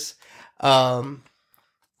purpose. It's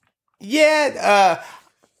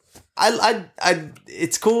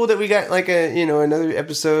cool that we got, like, another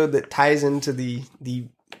episode that ties into the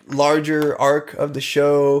larger arc of the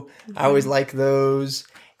show. Mm-hmm. I always like those,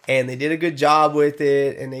 and they did a good job with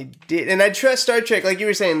it, and I trust Star Trek, like you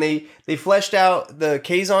were saying, they fleshed out the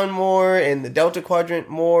Kazon more and the Delta Quadrant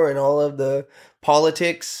more and all of the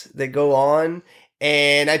politics that go on,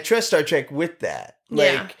 and I trust Star Trek with that.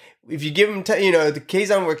 Like, if you give them, the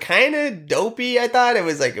Kazon were kind of dopey. I thought it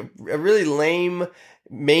was, like, a really lame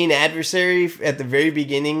main adversary at the very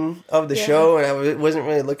beginning of the show, and I wasn't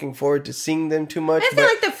really looking forward to seeing them too much. I feel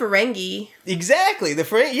like the Ferengi. Exactly, the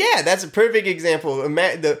Ferengi. Yeah, that's a perfect example.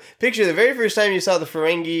 The picture, the very first time you saw the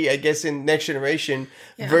Ferengi, I guess, in Next Generation,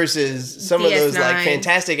 versus some of those, like,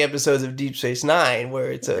 fantastic episodes of Deep Space Nine,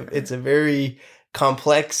 where it's a very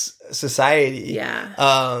complex society.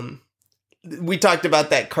 Yeah. We talked about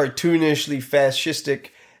that cartoonishly fascistic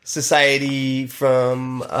society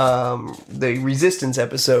from the Resistance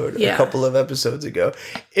episode a couple of episodes ago.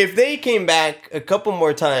 If they came back a couple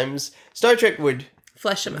more times, Star Trek would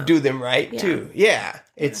flesh them out, do them right too. Yeah,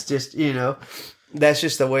 it's just, that's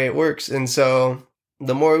just the way it works. And so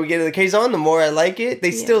the more we get to the Kazon, the more I like it. They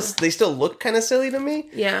still look kind of silly to me.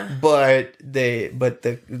 Yeah, but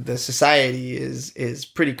the society is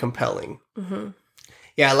pretty compelling. Mm-hmm.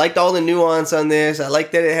 Yeah, I liked all the nuance on this. I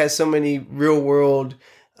like that it has so many real world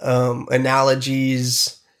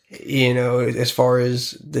analogies, as far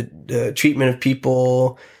as the treatment of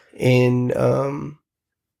people in,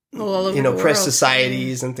 press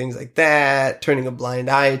societies and things like that, turning a blind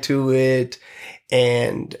eye to it.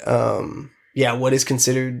 And, what is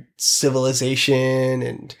considered civilization,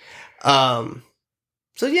 and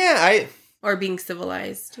so yeah, or being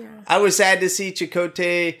civilized. Yeah, I was sad to see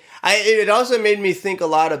Chakotay. It also made me think a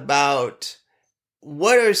lot about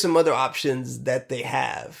what are some other options that they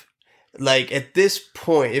have. Like at this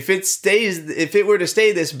point, if it were to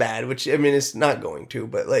stay this bad, which I mean it's not going to,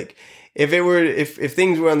 but like if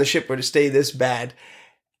things were on the ship were to stay this bad,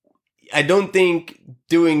 I don't think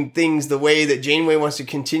doing things the way that Janeway wants to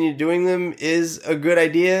continue doing them is a good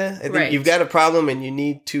idea. I think you've got a problem and you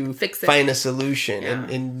need to find a solution,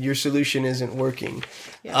 and your solution isn't working.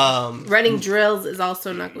 Yeah. Running drills is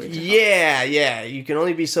also not going to help. Yeah. You can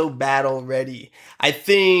only be so battle ready. I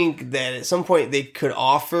think that at some point they could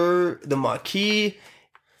offer the Maquis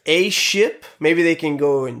a ship. Maybe they can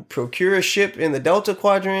go and procure a ship in the Delta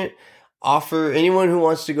Quadrant, offer anyone who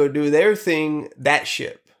wants to go do their thing that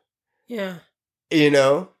ship. Yeah. You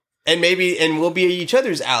know? And we'll be each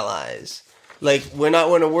other's allies. Like, we're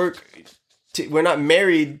not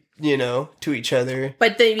married, you know, to each other.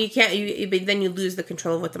 But then then you lose the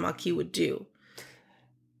control of what the Maquis would do.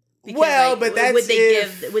 Because, well, but that's would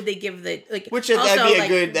they give the like? Which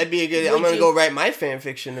that'd be a good. I'm gonna go write my fan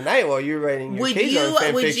fiction tonight while you're writing your Kazon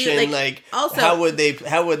fan fiction. How would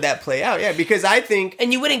that play out? Yeah, because I think,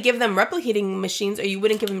 and you wouldn't give them replicating machines, or you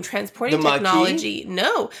wouldn't give them transporting technology.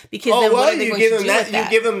 No, because you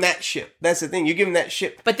give them that ship. That's the thing. You give them that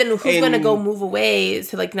ship. But then who's going to go move away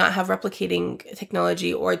to like not have replicating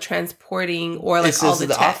technology or transporting or like all the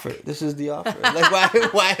tech? This is the offer. Like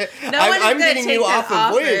why? I'm getting you off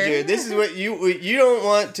of Voyager. This is what you don't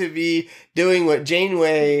want to be doing what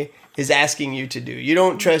Janeway is asking you to do. You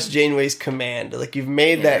don't trust Janeway's command. Like you've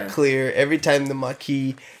made that clear every time the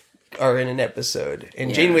Maquis are in an episode,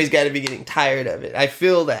 and Janeway's got to be getting tired of it. I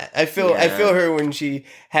feel that. I feel her when she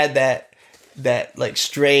had that like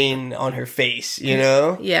strain on her face. You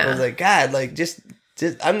know? Yeah. I was like, God, like just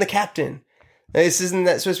I'm the captain. This isn't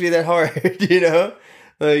that supposed to be that hard. You know?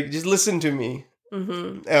 Like just listen to me.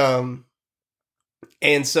 Mm-hmm.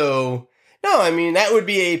 And so, no, I mean, that would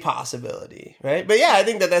be a possibility, right? But yeah, I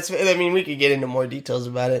think we could get into more details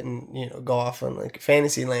about it and, you know, go off on like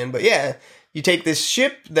fantasy land. But yeah, you take this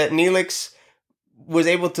ship that Neelix was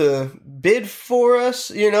able to bid for us,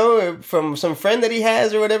 you know, from some friend that he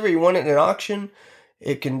has or whatever. He won it in an auction.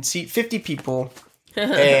 It can seat 50 people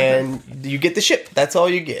and you get the ship. That's all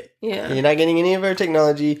you get. Yeah. You're not getting any of our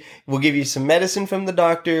technology. We'll give you some medicine from the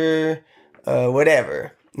doctor,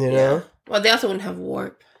 whatever, you know? Well, they also wouldn't have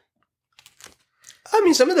warp. I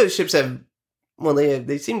mean, some of those ships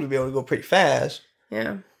they seem to be able to go pretty fast.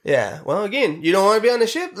 Yeah. Yeah. Well, again, you don't want to be on a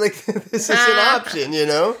ship? Like, this is an option, you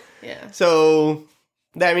know? Yeah. So,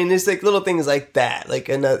 I mean, there's like little things like that. Like,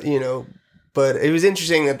 another, you know, but it was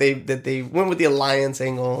interesting that they went with the alliance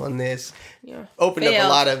angle on this. Yeah. Opened up a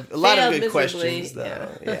lot of good questions,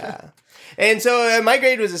 though. Yeah. And so my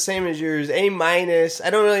grade was the same as yours, A-. I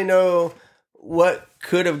don't really know what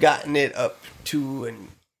could have gotten it up to an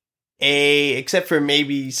A, except for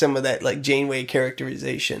maybe some of that like Janeway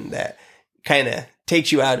characterization that kind of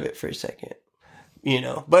takes you out of it for a second, you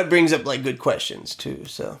know, but brings up like good questions too.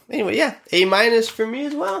 So anyway, yeah, A- for me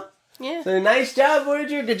as well. Yeah. So nice job,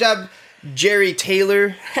 Voyager. Good job, Jerry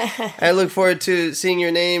Taylor. I look forward to seeing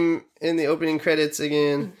your name in the opening credits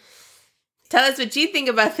again. Tell us what you think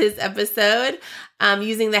about this episode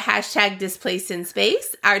using the hashtag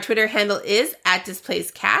 #DisplacedInSpace. Our Twitter handle is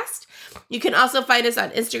 @DisplacedCast. You can also find us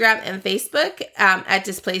on Instagram and Facebook at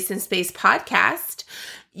 @DisplacedInSpace Podcast.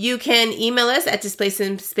 You can email us at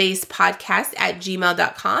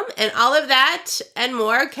displacedinSpacePodcast@gmail.com. And all of that and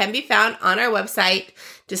more can be found on our website,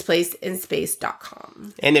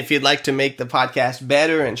 displacedinspace.com. And if you'd like to make the podcast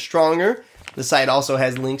better and stronger, the site also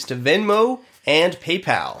has links to Venmo and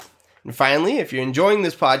PayPal. And finally, if you're enjoying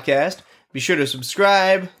this podcast, be sure to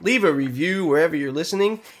subscribe, leave a review wherever you're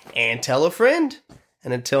listening, and tell a friend.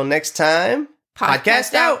 And until next time,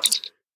 podcast out.